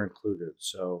before, you are included.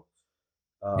 So,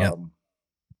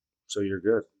 So you're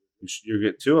good. You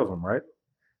get 2 of them, right?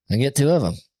 I get 2 of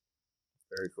them.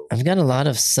 Very cool. I've got a lot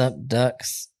of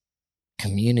Supducks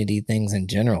community things in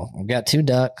general. I've got 2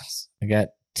 ducks. I got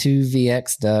 2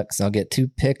 VX ducks. I'll get 2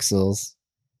 pixels.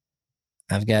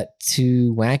 I've got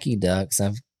 2 wacky ducks.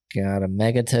 I've got a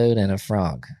Megatoad and a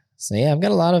frog. So yeah, I've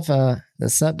got a lot of the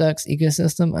Supducks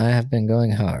ecosystem. I have been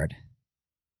going hard.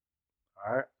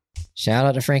 All right. Shout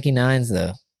out to Frankie Nines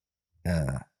though.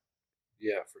 Yeah,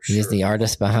 for sure. He's the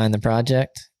artist behind the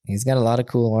project. He's got a lot of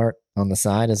cool art on the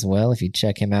side as well. If you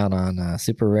check him out on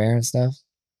Super Rare and stuff,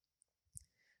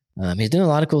 he's doing a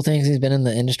lot of cool things. He's been in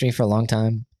the industry for a long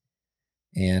time,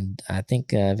 and I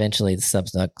think eventually the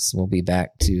Supducks will be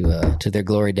back to their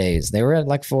glory days. They were at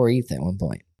like 4 ETH at one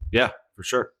point. Yeah, for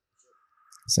sure.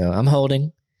 So I'm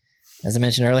holding. As I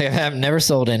mentioned earlier, I have never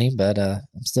sold any, but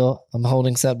I'm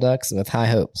holding Supducks with high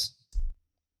hopes.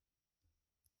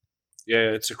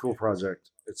 Yeah, it's a cool project.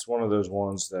 It's one of those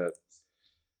ones that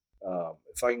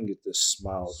if I can get this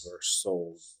Smilesverse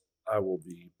sold, I will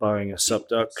be buying a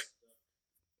Supduck.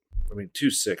 I mean,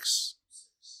 2.6.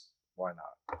 Why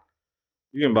not?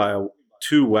 You can buy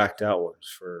 2 whacked out ones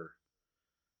for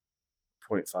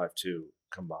 0.52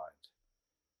 combined.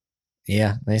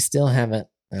 Yeah, they still haven't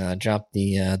dropped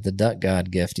the Duck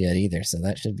God gift yet either, so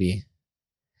that should be.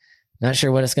 Not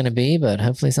sure what it's going to be, but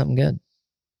hopefully something good.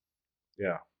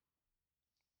 Yeah.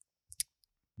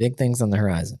 Big things on the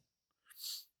horizon.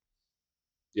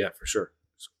 Yeah, for sure.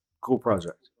 It's a cool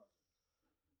project.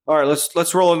 All right,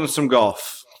 let's roll into some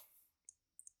golf.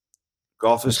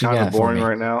 Golf is kind of boring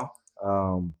right now.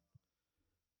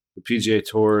 The PGA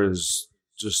Tour is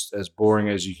just as boring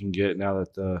as you can get now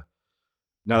that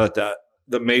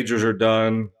the majors are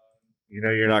done.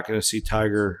 You're not going to see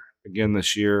Tiger again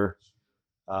this year.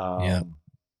 The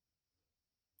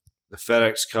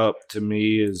FedEx Cup to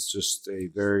me is just a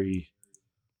very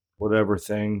whatever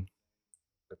thing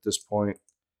at this point.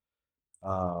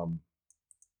 Then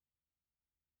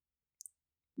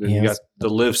you got the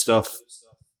live stuff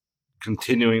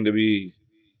continuing to be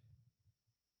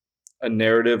a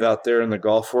narrative out there in the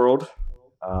golf world,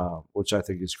 which I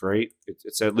think is great.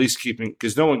 It's at least keeping,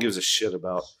 because no one gives a shit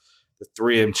about the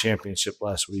 3M championship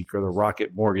last week or the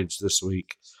Rocket Mortgage this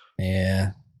week.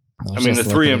 Yeah. I mean, the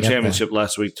 3M championship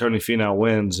last week, Tony Finau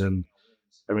wins, and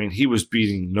I mean, he was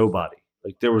beating nobody.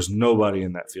 Like, there was nobody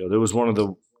in that field. It was one of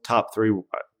the top three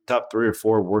or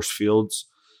four worst fields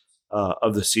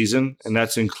of the season, and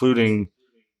that's including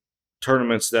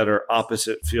tournaments that are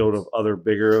opposite field of other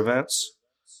bigger events.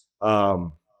 I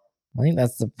think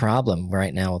that's the problem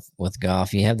right now with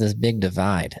golf. You have this big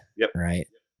divide, right?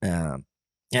 And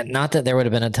not that there would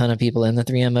have been a ton of people in the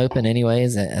 3M Open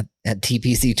anyways at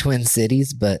TPC Twin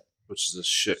Cities, but which is a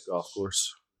shit golf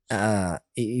course.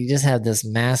 You just have this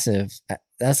massive.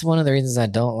 That's one of the reasons I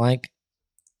don't like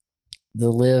the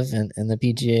LIV and the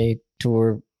PGA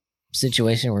Tour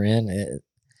situation we're in.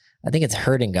 I think it's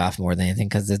hurting golf more than anything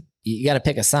because you got to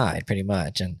pick a side pretty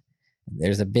much, and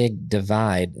there's a big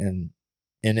divide and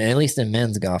at least in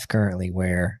men's golf currently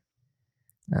where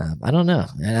I don't know.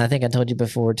 And I think I told you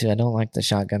before too, I don't like the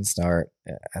shotgun start.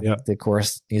 I think the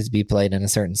course needs to be played in a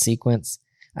certain sequence.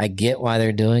 I get why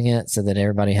they're doing it so that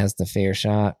everybody has the fair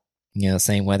shot,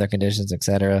 same weather conditions,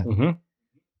 etc. Mm-hmm.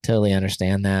 Totally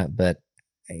understand that. But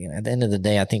at the end of the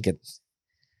day, I think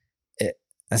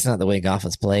that's not the way golf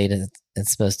is played.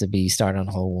 It's supposed to be start on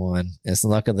hole 1. It's the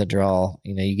luck of the draw.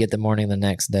 You get the morning the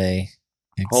next day.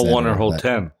 Hole 1 or hole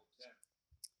 10.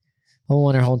 Hole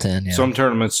 1 or hole 10, yeah. Some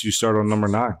tournaments you start on number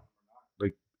 9,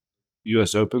 like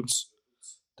U.S. Opens,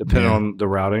 depending on the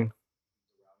routing.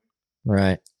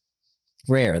 Right.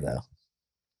 Rare, though.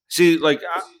 See, like,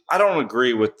 I don't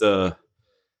agree with you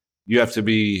have to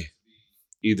be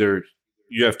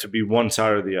one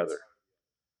side or the other.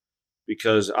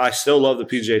 Because I still love the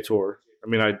PGA Tour. I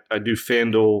mean, I do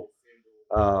FanDuel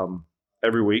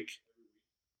every week,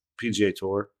 PGA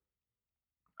Tour.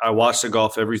 I watch the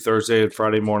golf every Thursday and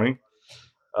Friday morning.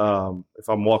 If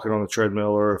I'm walking on the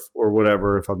treadmill or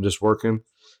whatever, if I'm just working,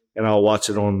 and I'll watch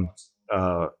it on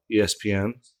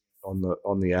ESPN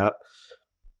on the app.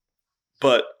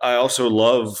 But I also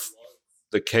love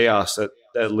the chaos that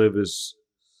LIV is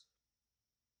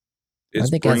I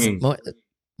think bringing.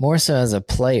 More so as a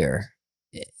player,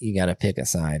 you got to pick a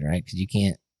side, right? Because you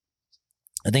can't.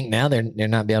 I think now they're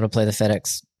not be able to play the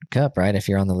FedEx Cup, right? If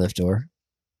you're on the LIV Tour.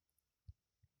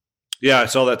 Yeah, I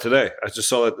saw that today. I just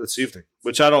saw that this evening,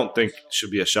 which I don't think should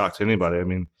be a shock to anybody. I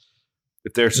mean,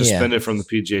 if they're suspended from the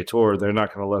PGA Tour, they're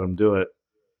not going to let them do it.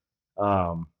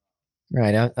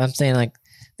 Right. I'm saying like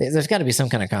there's got to be some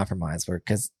kind of compromise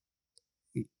because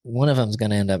one of them's going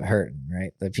to end up hurting,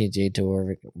 right? The PGA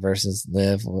Tour versus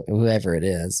LIV, whoever it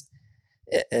is.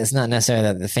 It's not necessarily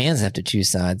that the fans have to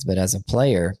choose sides, but as a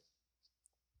player,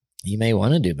 you may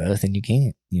want to do both, and you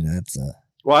can't. That's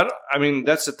well. I mean,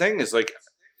 that's the thing is like,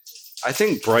 I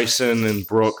think Bryson and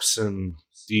Brooks and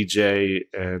DJ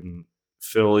and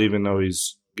Phil, even though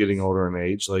he's getting older in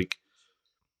age, like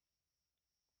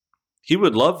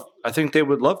I think they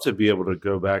would love to be able to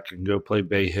go back and go play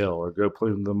Bay Hill or go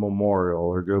play the Memorial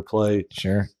or go play,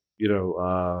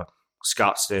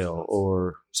 Scottsdale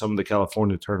or some of the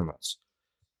California tournaments.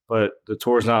 But the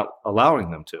tour's not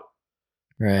allowing them to.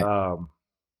 Right.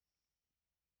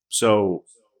 So,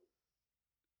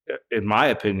 in my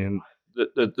opinion,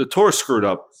 the tour screwed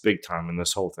up big time in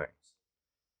this whole thing.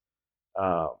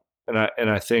 And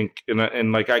I think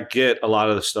like I get a lot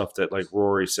of the stuff that like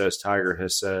Rory says, Tiger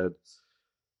has said,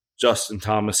 Justin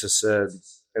Thomas has said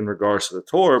in regards to the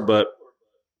tour, but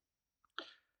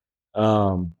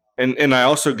and I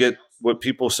also get what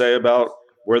people say about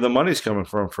where the money's coming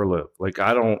from for LIV. Like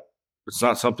it's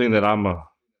not something that I'm not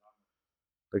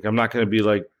going to be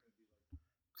like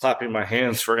clapping my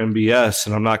hands for MBS,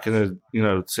 and I'm not going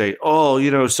to, say,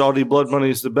 Saudi blood money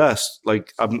is the best.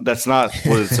 Like that's not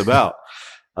what it's about.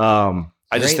 I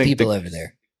just think people over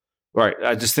there. Right.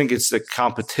 I just think it's the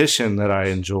competition that I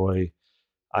enjoy.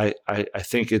 I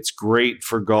think it's great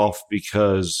for golf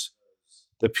because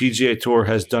the PGA Tour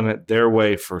has done it their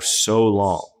way for so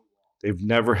long. They've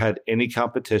never had any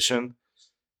competition.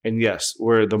 And yes,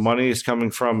 where the money is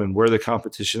coming from and where the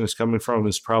competition is coming from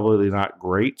is probably not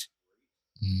great.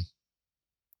 Mm.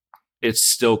 It's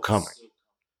still coming.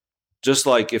 Just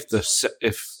like if the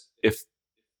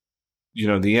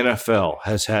NFL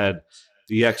has had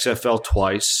the XFL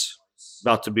twice,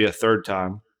 about to be a third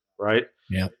time, right?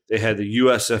 Yeah. They had the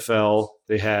USFL,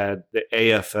 they had the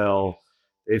AFL,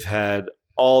 they've had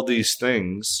all these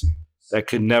things that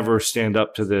could never stand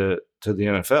up to the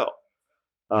NFL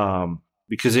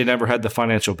because they never had the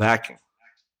financial backing.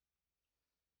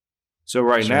 So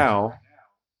now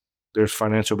there's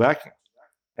financial backing,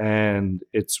 and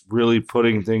it's really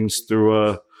putting things through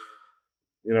a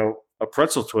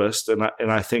pretzel twist. And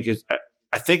I think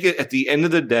at the end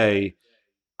of the day,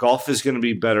 golf is going to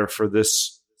be better for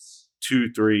this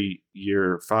 2-3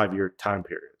 year, 5 year time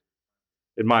period,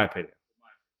 in my opinion.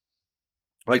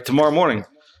 Like tomorrow morning,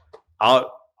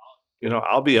 I'll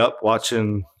be up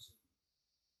watching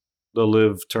the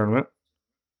LIV tournament,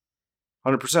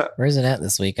 100%. Where's it at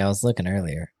this week? I was looking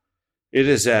earlier. It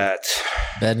is at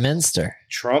Bedminster.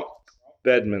 Trump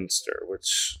Bedminster,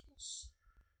 which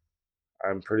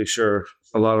I'm pretty sure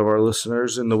a lot of our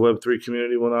listeners in the Web3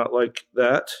 community will not like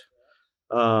that.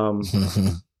 But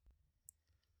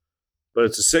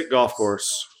it's a sick golf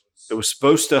course. It was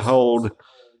supposed to hold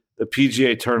the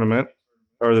PGA tournament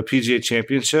or the PGA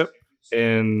championship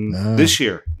in this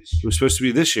year. It was supposed to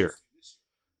be this year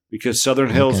because Southern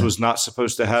Hills was not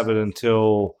supposed to have it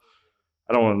until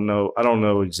I don't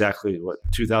know exactly what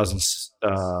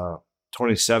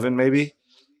 2027 maybe,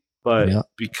 but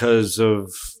because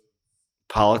of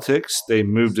politics, they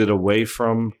moved it away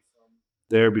from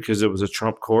there because it was a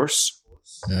Trump course,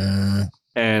 and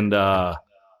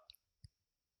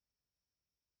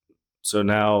so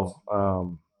now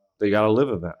they got a live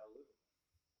event.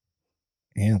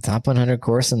 Yeah, top 100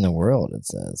 course in the world, it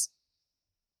says.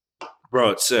 Bro,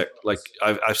 it's sick. Like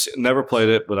I've never played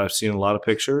it, but I've seen a lot of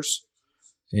pictures.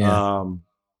 Yeah,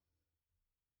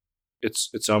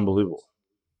 it's unbelievable.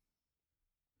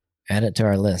 add it to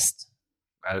our list.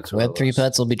 Web3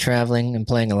 Putts will be traveling and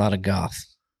playing a lot of golf.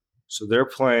 So they're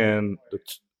playing.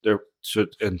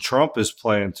 And Trump is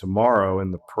playing tomorrow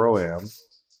in the Pro-Am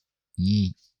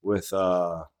with.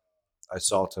 I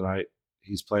saw tonight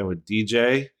he's playing with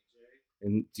DJ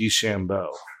and DeChambeau.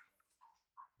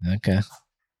 Okay.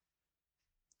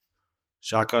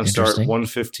 Shotgun start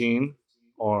 1:15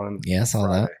 on I saw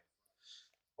Friday. that.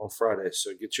 On Friday.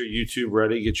 So get your YouTube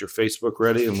ready, get your Facebook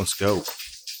ready, and let's go.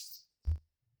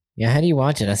 Yeah, how do you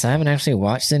watch it? I haven't actually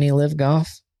watched any live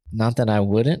golf. Not that I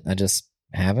wouldn't. I just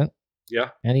haven't. Yeah.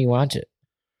 How do you watch it?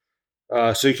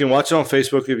 So you can watch it on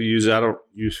Facebook if you use it. I don't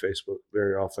use Facebook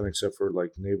very often except for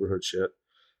like neighborhood shit.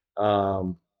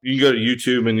 You can go to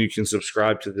YouTube and you can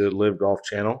subscribe to the Live Golf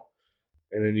channel,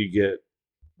 and then you get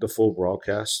the full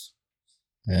broadcast.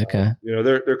 Okay.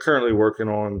 They're currently working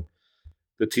on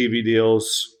the TV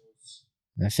deals.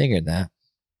 I figured that.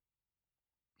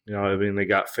 They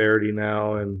got Faraday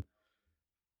now, and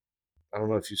I don't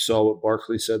know if you saw what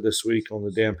Barkley said this week on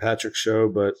the Dan Patrick Show,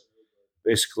 but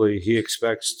basically he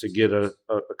expects to get a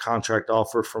contract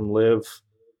offer from Liv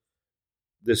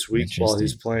this week while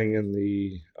he's playing in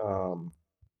the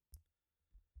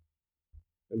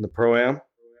Pro-Am.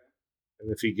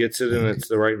 And if he gets it and it's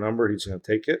the right number, he's going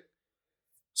to take it.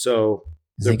 So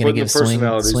they're putting the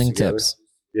personalities swing together. Tips.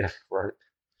 Yeah, right.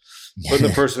 Putting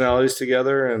the personalities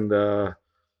together, and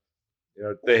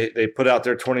they put out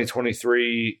their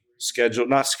 2023 schedule,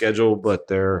 not schedule, but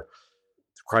their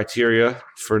criteria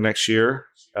for next year.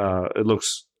 It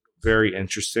looks very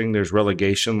interesting. There's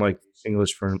relegation like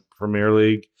English Premier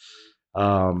League.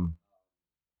 So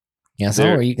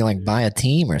where you can like buy a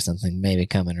team or something maybe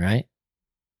coming, right?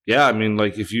 Yeah, I mean,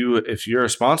 like if you're a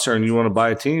sponsor and you want to buy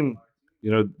a team,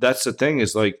 that's the thing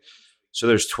is like, so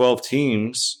there's 12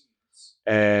 teams,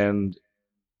 and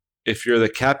if you're the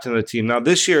captain of the team, now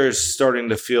this year is starting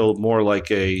to feel more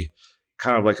like a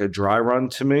kind of like a dry run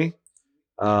to me,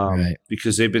 right.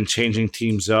 Because they've been changing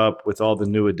teams up with all the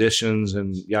new additions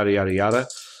and yada yada yada.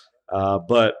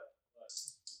 But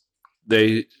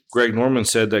Greg Norman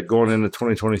said that going into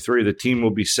 2023, the team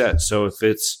will be set. So if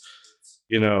it's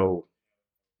your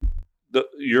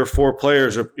 4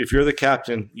 players, or if you're the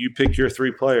captain, you pick your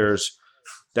 3 players.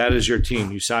 That is your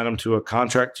team. You sign them to a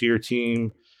contract to your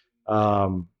team,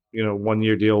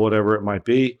 1-year deal, whatever it might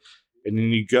be, and then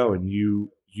you go and you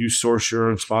source your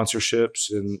own sponsorships.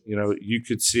 And you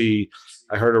could see.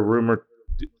 I heard a rumor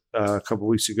a couple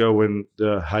weeks ago when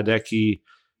the Hideki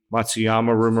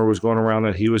Matsuyama rumor was going around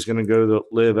that he was going to go to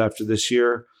Live after this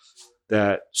year,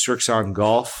 that Srixon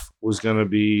Golf was going to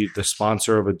be the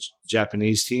sponsor of a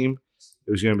Japanese team.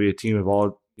 It was going to be a team of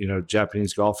all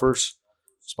Japanese golfers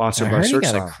sponsored by Srixon. He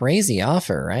got a crazy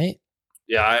offer, right?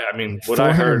 Yeah, I mean, what $400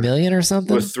 I heard million or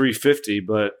something was 350,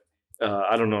 but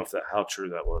I don't know how true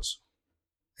that was.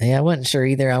 Yeah, I wasn't sure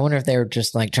either. I wonder if they were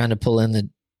just like trying to pull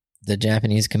in the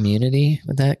Japanese community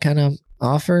with that kind of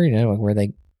offer, where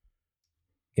they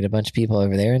get a bunch of people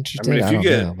over there interested. I mean, if you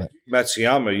get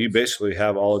Matsuyama, you basically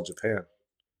have all of Japan.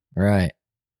 Right.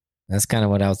 That's kind of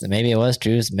what I was. Maybe it was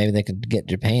true. So maybe they could get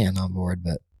Japan on board,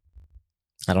 but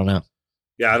I don't know.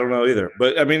 Yeah, I don't know either.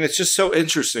 But I mean, it's just so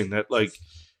interesting that like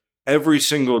every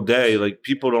single day, like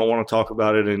people don't want to talk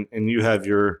about it, and you have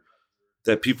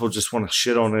that people just want to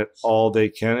shit on it all they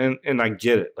can, and I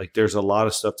get it. Like there's a lot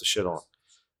of stuff to shit on,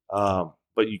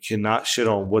 but you cannot shit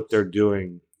on what they're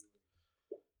doing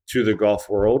to the golf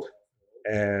world.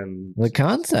 And the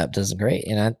concept is great,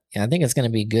 and I think it's going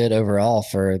to be good overall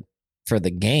for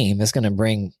the game. It's going to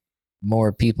bring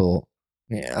more people.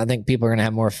 I think people are going to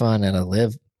have more fun at a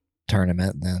live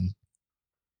tournament than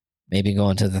maybe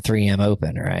going to the 3M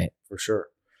Open, right? For sure.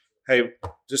 Hey,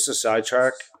 just a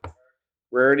sidetrack.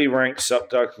 Rarity Rank Sup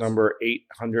Duck number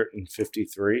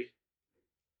 853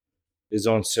 is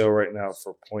on sale right now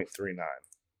for 0.39.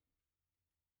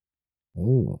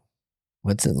 Ooh,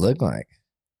 what's it look like?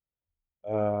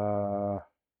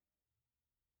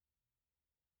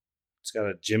 It's got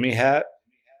a Jimmy hat.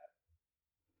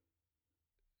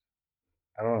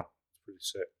 I don't know. It's pretty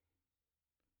sick.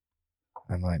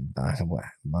 I might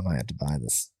have to buy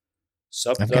this.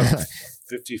 Sup Duck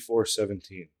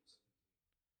 5417.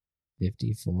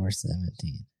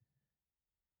 5417.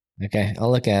 Okay,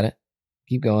 I'll look at it.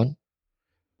 Keep going.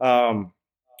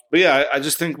 But yeah, I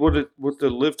just think what the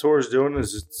Live Tour is doing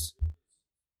is it's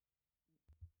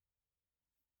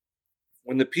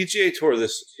when the PGA Tour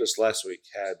this last week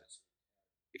had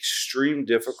extreme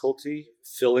difficulty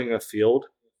filling a field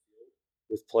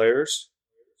with players,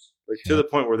 like to the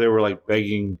point where they were like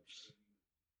begging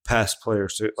past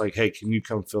players to like, hey, can you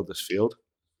come fill this field?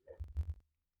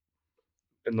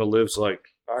 And the Live's like,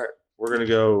 all right, we're gonna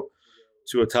go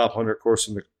to a top 100 course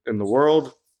in the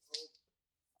world.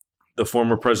 The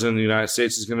former president of the United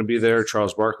States is going to be there.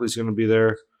 Charles Barkley's going to be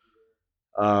there.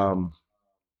 I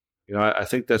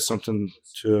think that's something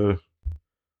to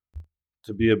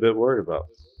be a bit worried about.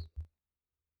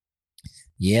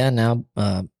 Yeah, now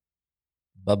Bubba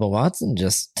Watson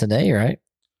just today, right?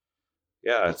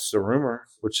 Yeah, it's the rumor,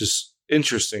 which is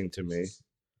interesting to me.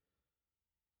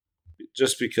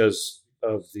 Just because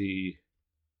of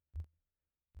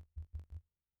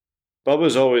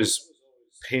Bubba's always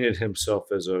painted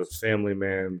himself as a family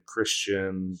man,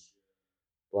 Christian,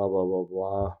 blah, blah, blah,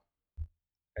 blah.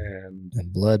 And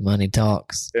blood money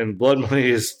talks. And blood money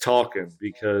is talking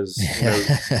because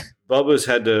Bubba's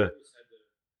had to,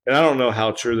 and I don't know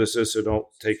how true this is, so don't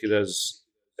take it as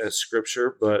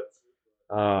scripture, but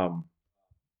I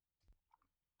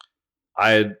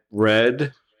had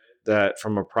read that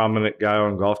from a prominent guy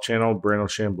on Golf Channel, Brandon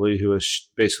Chambly, who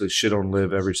is basically shit on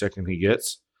Live every second he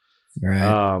gets.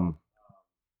 Right.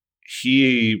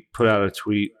 He put out a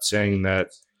tweet saying that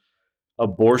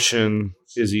abortion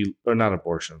is or not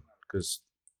abortion because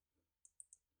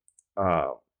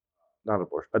not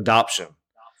abortion,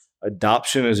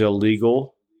 adoption is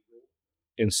illegal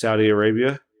in Saudi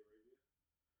Arabia.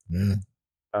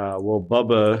 Well,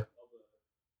 Bubba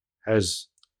has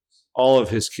all of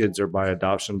his kids are by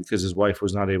adoption because his wife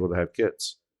was not able to have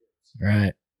kids.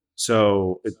 Right.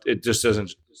 So it just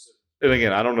doesn't. And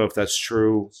again, I don't know if that's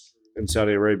true in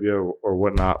Saudi Arabia or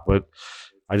whatnot, but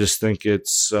I just think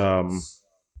it's, a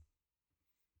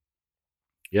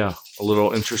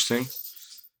little interesting.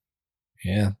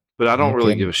 Yeah. But I don't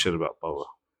really give a shit about Bubba,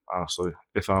 honestly.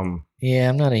 I'm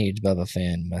not a huge Bubba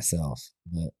fan myself,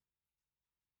 but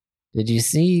did you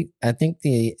see, I think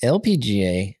the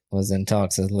LPGA was in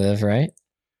talks with Live, right?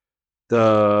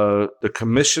 The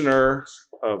commissioner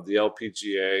of the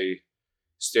LPGA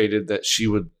stated that she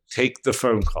would take the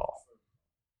phone call.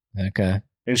 Okay.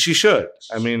 And she should.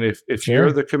 I mean, if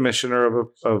you're the commissioner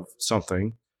of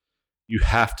something, you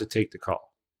have to take the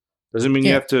call. Doesn't mean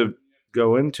you have to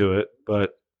go into it,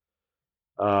 but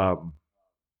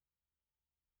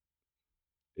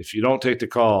if you don't take the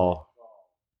call,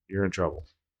 you're in trouble.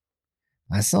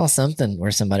 I saw something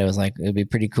where somebody was like, it'd be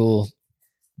pretty cool,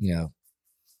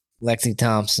 Lexi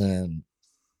Thompson,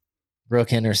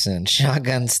 Brooke Henderson,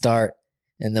 shotgun start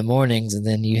in the mornings, and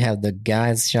then you have the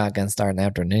guys shotgun start in the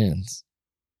afternoons.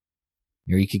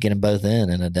 Or you could get them both in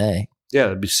a day. Yeah,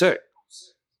 that'd be sick.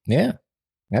 Yeah,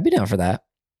 I'd be down for that.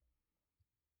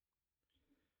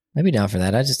 I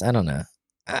don't know.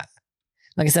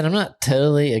 Like I said, I'm not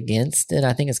totally against it.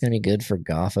 I think it's going to be good for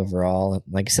golf overall.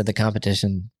 Like I said, the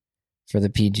competition for the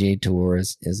PGA Tour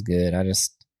is good. There's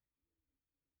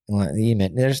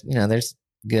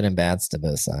good and bads to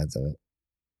both sides of it.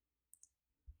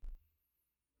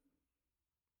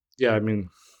 Yeah, I mean,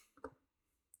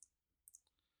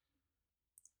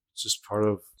 it's just part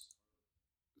of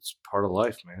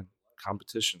life, man.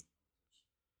 Competition.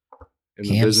 In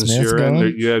the business you're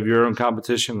in, you have your own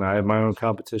competition. I have my own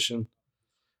competition.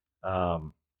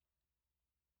 PGA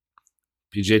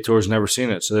Tour's never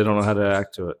seen it, so they don't know how to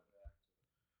act to it.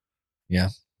 Yeah.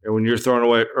 And when you're throwing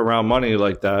away around money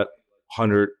like that,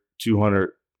 $100, $200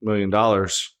 million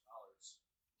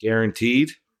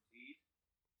guaranteed.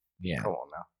 Yeah. Come on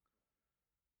now.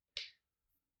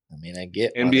 I mean, I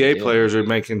get NBA players are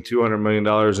making $200 million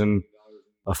in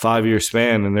a 5-year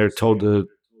span, and they're told to,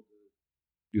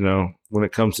 when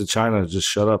it comes to China, just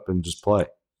shut up and just play.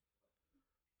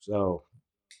 So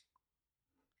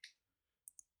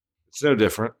it's no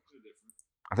different.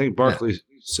 I think Barkley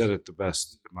said it the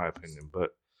best, in my opinion.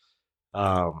 But,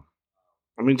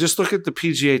 just look at the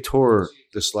PGA Tour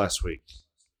this last week.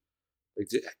 Like,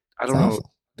 I don't It's know.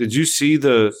 awful. Did you see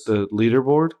the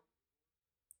leaderboard?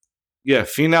 Yeah,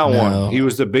 Finau won. No. He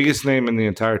was the biggest name in the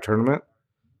entire tournament,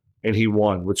 and he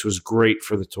won, which was great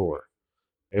for the tour.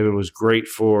 And it was great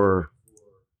for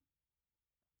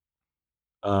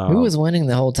Who was winning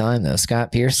the whole time though?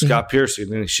 Scott Piercy. Scott Piercy.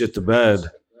 And then he shit the bed.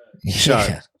 He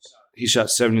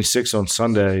shot 76 on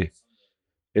Sunday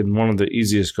in one of the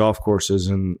easiest golf courses,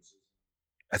 and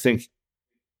I think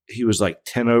he was like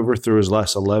 10 over through his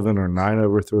last 11 or 9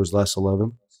 over through his last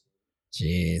 11.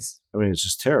 Jeez. I mean, it's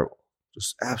just terrible.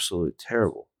 Just absolutely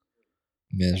terrible.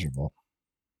 Miserable.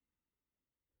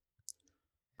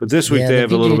 But this week they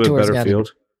have a little bit better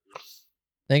field.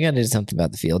 They got to do something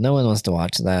about the field. No one wants to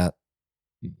watch that.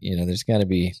 You know, there's got to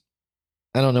be,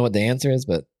 I don't know what the answer is,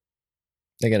 but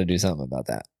they got to do something about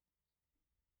that.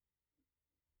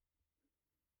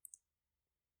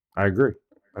 I agree.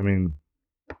 I mean,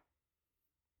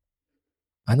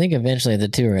 I think eventually the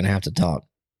two are going to have to talk.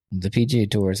 The PGA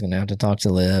Tour is going to have to talk to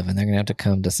LIV, and they're going to have to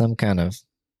come to some kind of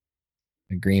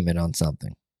agreement on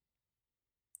something.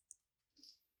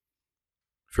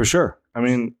 For sure. I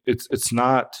mean, it's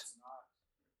not.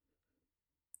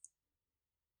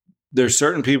 There's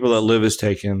certain people that LIV has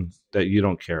taken that you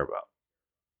don't care about.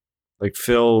 Like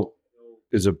Phil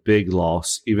is a big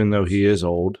loss, even though he is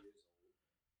old.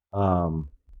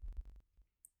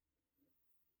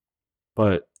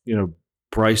 But you know,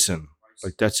 Bryson,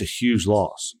 like that's a huge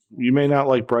loss. You may not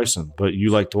like Bryson, but you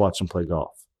like to watch him play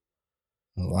golf.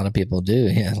 A lot of people do.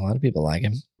 Yeah, a lot of people like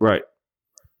him. Right.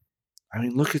 I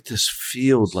mean, look at this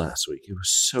field last week. It was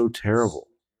so terrible.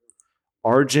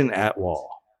 Arjun Atwal.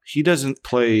 He doesn't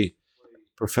play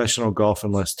professional golf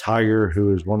unless Tiger,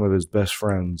 who is one of his best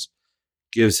friends,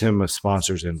 gives him a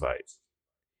sponsor's invite.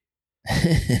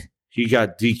 He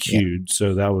got DQ'd,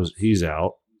 so he's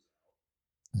out.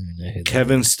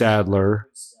 Kevin Stadler.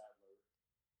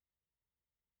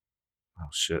 Oh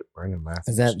shit, Brandon Matthews.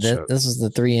 Is that this was the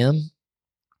 3M?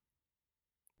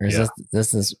 Or is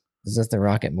this the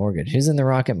Rocket Mortgage? Who's in the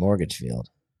Rocket Mortgage field?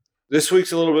 This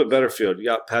week's a little bit better field. You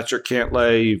got Patrick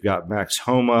Cantlay, you've got Max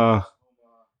Homa.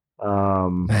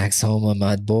 Max Homa,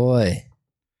 my boy.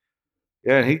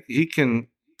 Yeah, he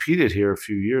competed here a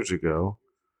few years ago.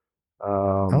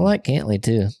 I like Cantlay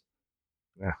too.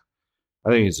 Yeah, I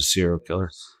think he's a serial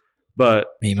killer, but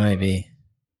he might be.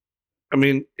 I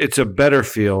mean, it's a better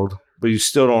field, but you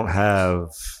still don't have.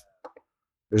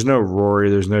 There's no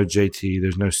Rory, there's no JT,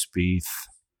 there's no Spieth.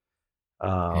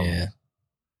 Yeah.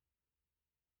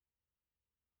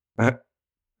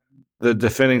 The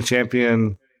defending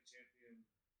champion.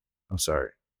 I'm sorry.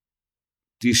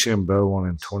 DeChambeau won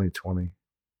in 2020.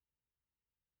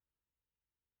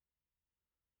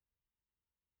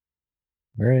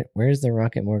 Where's the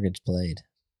Rocket Mortgage played?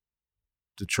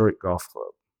 Detroit Golf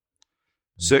Club.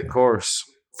 Sick course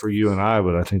for you and I,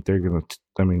 but I think they're going to,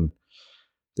 I mean,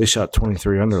 they shot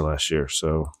 23 under last year,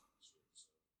 so.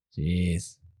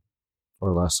 Jeez.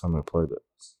 Or last time I played it,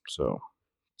 so.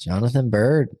 Jonathan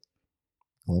Bird.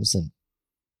 Clemson.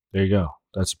 There you go.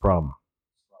 That's a problem.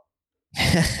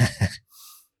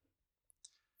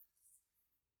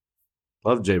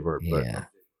 Love Jay Bird, but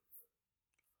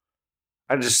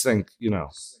I just think,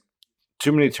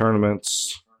 too many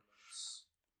tournaments.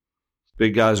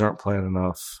 Big guys aren't playing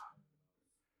enough.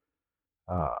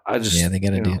 They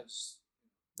got to do.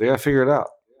 They got to figure it out.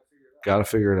 Got to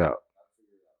figure it out.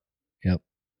 Yep.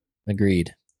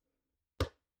 Agreed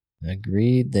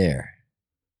there.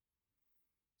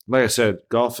 Like I said,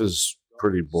 golf is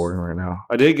pretty boring right now.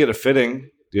 I did get a fitting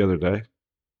the other day.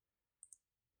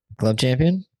 Club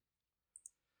champion?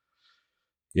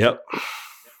 Yep.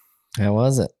 How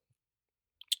was it?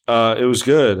 It was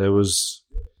good. It was,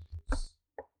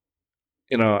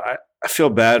 I feel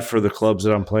bad for the clubs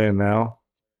that I'm playing now.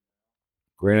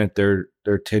 Granted,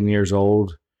 they're 10 years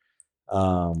old.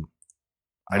 I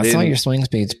saw your swing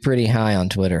speed's pretty high on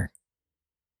Twitter.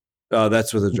 Oh,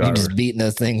 that's with a driver. You're just beating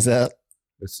those things up.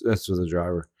 That's with a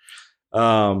driver.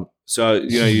 So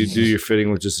you do your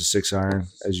fitting with just a 6-iron,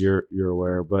 as you're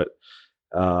aware. But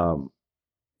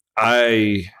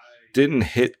I didn't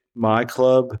hit my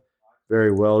club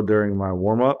very well during my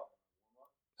warm up.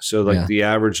 So the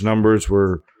average numbers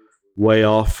were way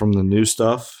off from the new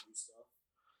stuff,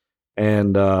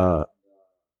 and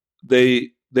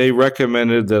they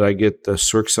recommended that I get the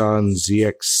Srixon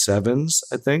ZX7s,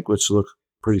 I think, which look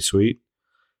pretty sweet.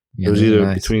 Yeah, it was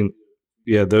either between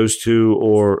those two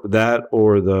or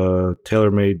the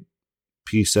TaylorMade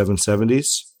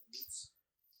P770s.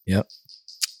 Yep.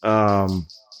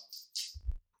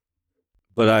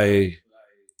 But I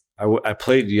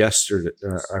played yesterday.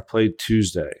 I played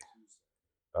Tuesday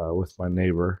with my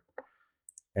neighbor,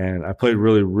 and I played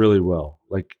really, really well.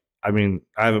 Like, I mean,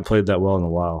 I haven't played that well in a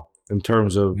while in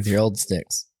terms of with your old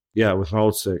sticks. Yeah, with my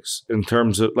old sticks. In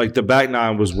terms of like the back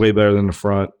nine was way better than the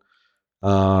front,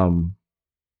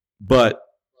 but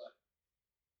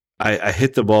I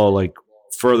hit the ball like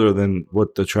further than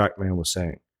what the TrackMan was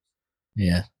saying.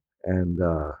 Yeah. And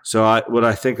so what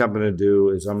I think I'm going to do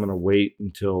is I'm going to wait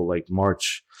until like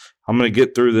March. I'm going to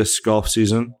get through this golf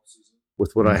season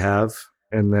with what I have,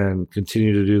 and then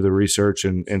continue to do the research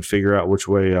and figure out which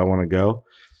way I want to go.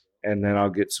 And then I'll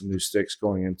get some new sticks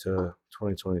going into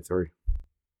 2023.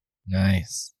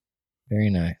 Nice.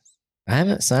 Very nice. I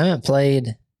haven't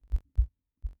played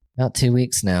about 2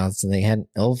 weeks now. So they had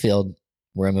Oldfield,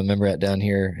 where I'm a member at down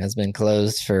here, has been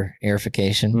closed for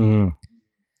airification. Mm-hmm.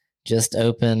 Just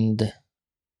opened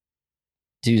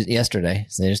yesterday.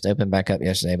 So they just opened back up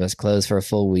yesterday, but it's closed for a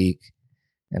full week.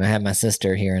 And I had my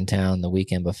sister here in town the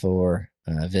weekend before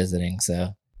visiting.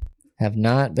 So have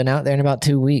not been out there in about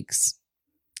 2 weeks.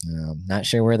 Not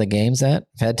sure where the game's at.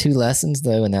 I've had 2 lessons,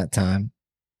 though, in that time.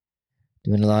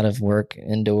 Doing a lot of work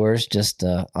indoors, just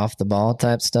off the ball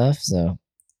type stuff. So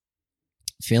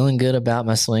feeling good about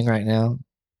my swing right now.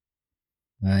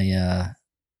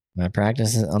 My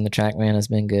practice on the TrackMan has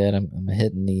been good. I'm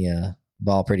hitting the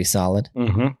ball pretty solid.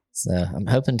 Mm-hmm. So I'm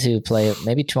hoping to play it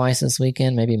maybe twice this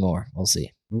weekend, maybe more. We'll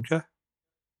see. Okay.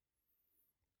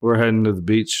 We're heading to the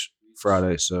beach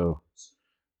Friday,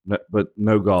 but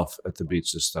no golf at the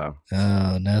beach this time.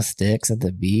 Oh, no sticks at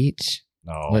the beach?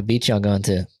 No. What beach y'all going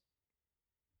to?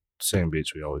 Same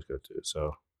beach we always go to.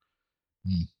 So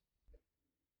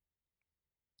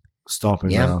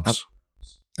stomping grounds.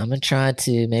 I'm going to try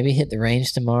to maybe hit the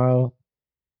range tomorrow.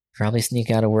 Probably sneak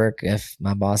out of work if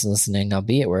my boss is listening. I'll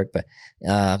be at work, but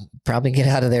probably get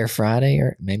out of there Friday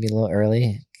or maybe a little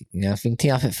early. You know, if we can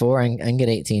tee off at 4, I can get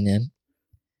 18 in.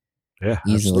 Yeah,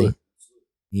 easily. absolutely.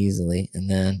 Easily. And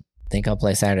then I think I'll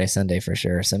play Saturday, Sunday for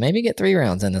sure. So maybe get 3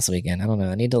 rounds in this weekend. I don't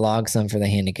know. I need to log some for the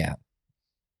handicap.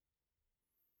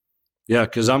 Yeah,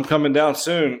 because I'm coming down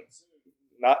soon.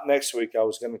 Not next week. I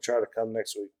was going to try to come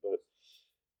next week, but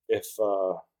if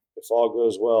all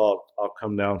goes well, I'll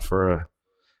come down for a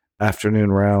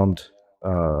afternoon round.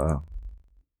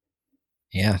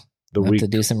 Yeah, the week week to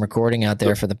do some recording out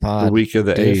there for the pod. The week of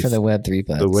the 8th for the Web3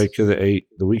 pods. The week of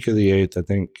the 8th. I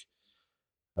think.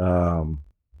 Oh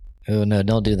no!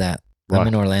 Don't do that. I'm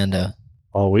in Orlando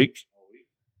all week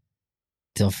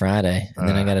till Friday, and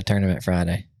then I got a tournament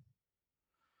Friday.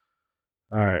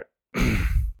 All right.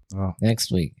 Well,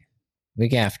 next week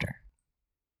after.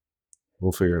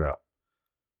 We'll figure it out.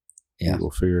 Yeah.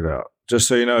 We'll figure it out. Just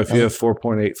so you know, if you have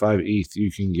 4.85 ETH,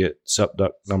 you can get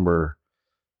Subduck number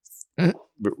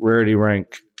rarity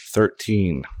rank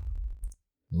 13.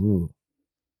 Ooh.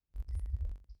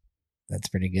 That's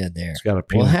pretty good there. It's got a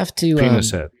we'll have to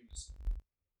penis head.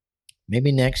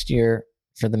 Maybe next year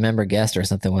for the member guest or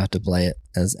something, we'll have to play it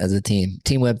as a team.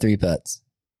 Team Web3 putts.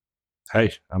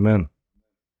 Hey, I'm in.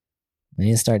 We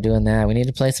need to start doing that. We need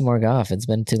to play some more golf. It's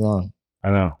been too long.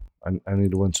 I know. I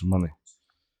need to win some money.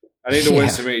 I need to win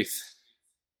some ETH.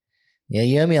 Yeah,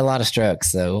 you owe me a lot of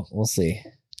strokes, so we'll see.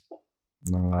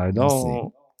 No, I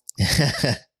don't.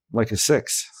 Like a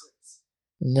 6.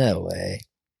 No way.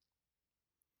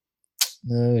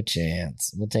 No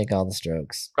chance. We'll take all the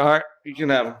strokes. All right, you can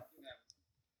have them.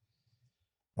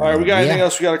 All right, we got anything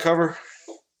else we got to cover?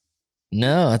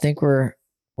 No, I think we're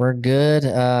good.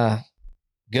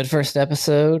 Good first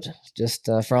episode. Just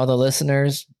for all the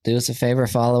listeners, do us a favor,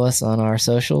 follow us on our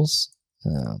socials.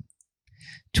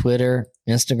 Twitter,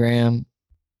 Instagram,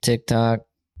 TikTok.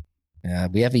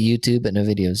 We have a YouTube, but no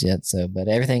videos yet. But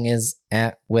everything is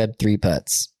at Web3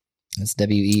 Putts. That's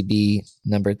WEB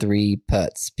 3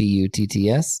 Putts,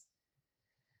 PUTTS.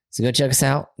 So go check us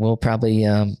out. We'll probably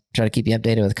try to keep you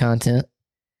updated with content.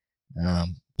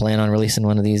 Plan on releasing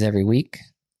one of these every week.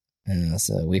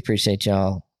 So we appreciate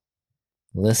y'all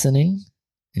listening.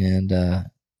 And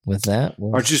with that,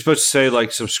 aren't you supposed to say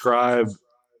like subscribe,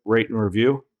 rate, and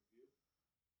review?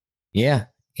 Yeah.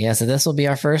 So this will be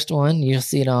our first one. You'll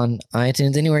see it on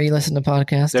iTunes, anywhere you listen to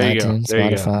podcasts. There you iTunes, go.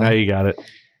 There Spotify. You go. Now you got it.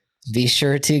 Be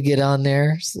sure to get on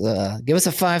there. Give us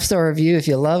a 5-star review if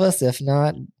you love us. If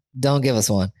not, don't give us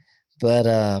one.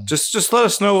 But just let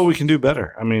us know what we can do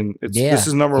better. I mean, this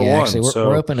is number one. Actually,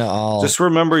 we're open to all. Just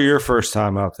remember your first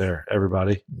time out there,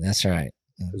 everybody. That's right.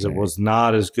 Because it was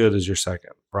not as good as your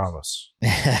second. Promise.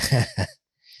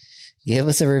 Give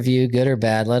us a review, good or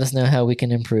bad. Let us know how we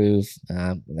can improve.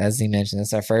 As he mentioned,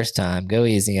 it's our first time. Go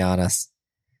easy on us.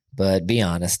 But be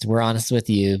honest. We're honest with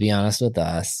you. Be honest with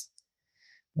us.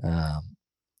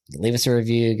 Leave us a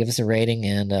review. Give us a rating.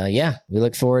 And we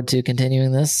look forward to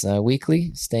continuing this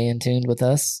weekly. Stay in tuned with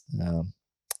us.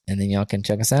 and then y'all can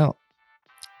check us out.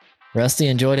 Rusty,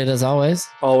 enjoyed it as always.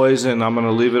 Always, and I'm going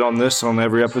to leave it on this on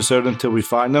every episode until we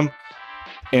find them.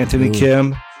 Anthony Ooh.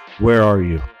 Kim, where are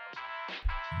you?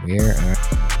 Where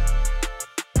are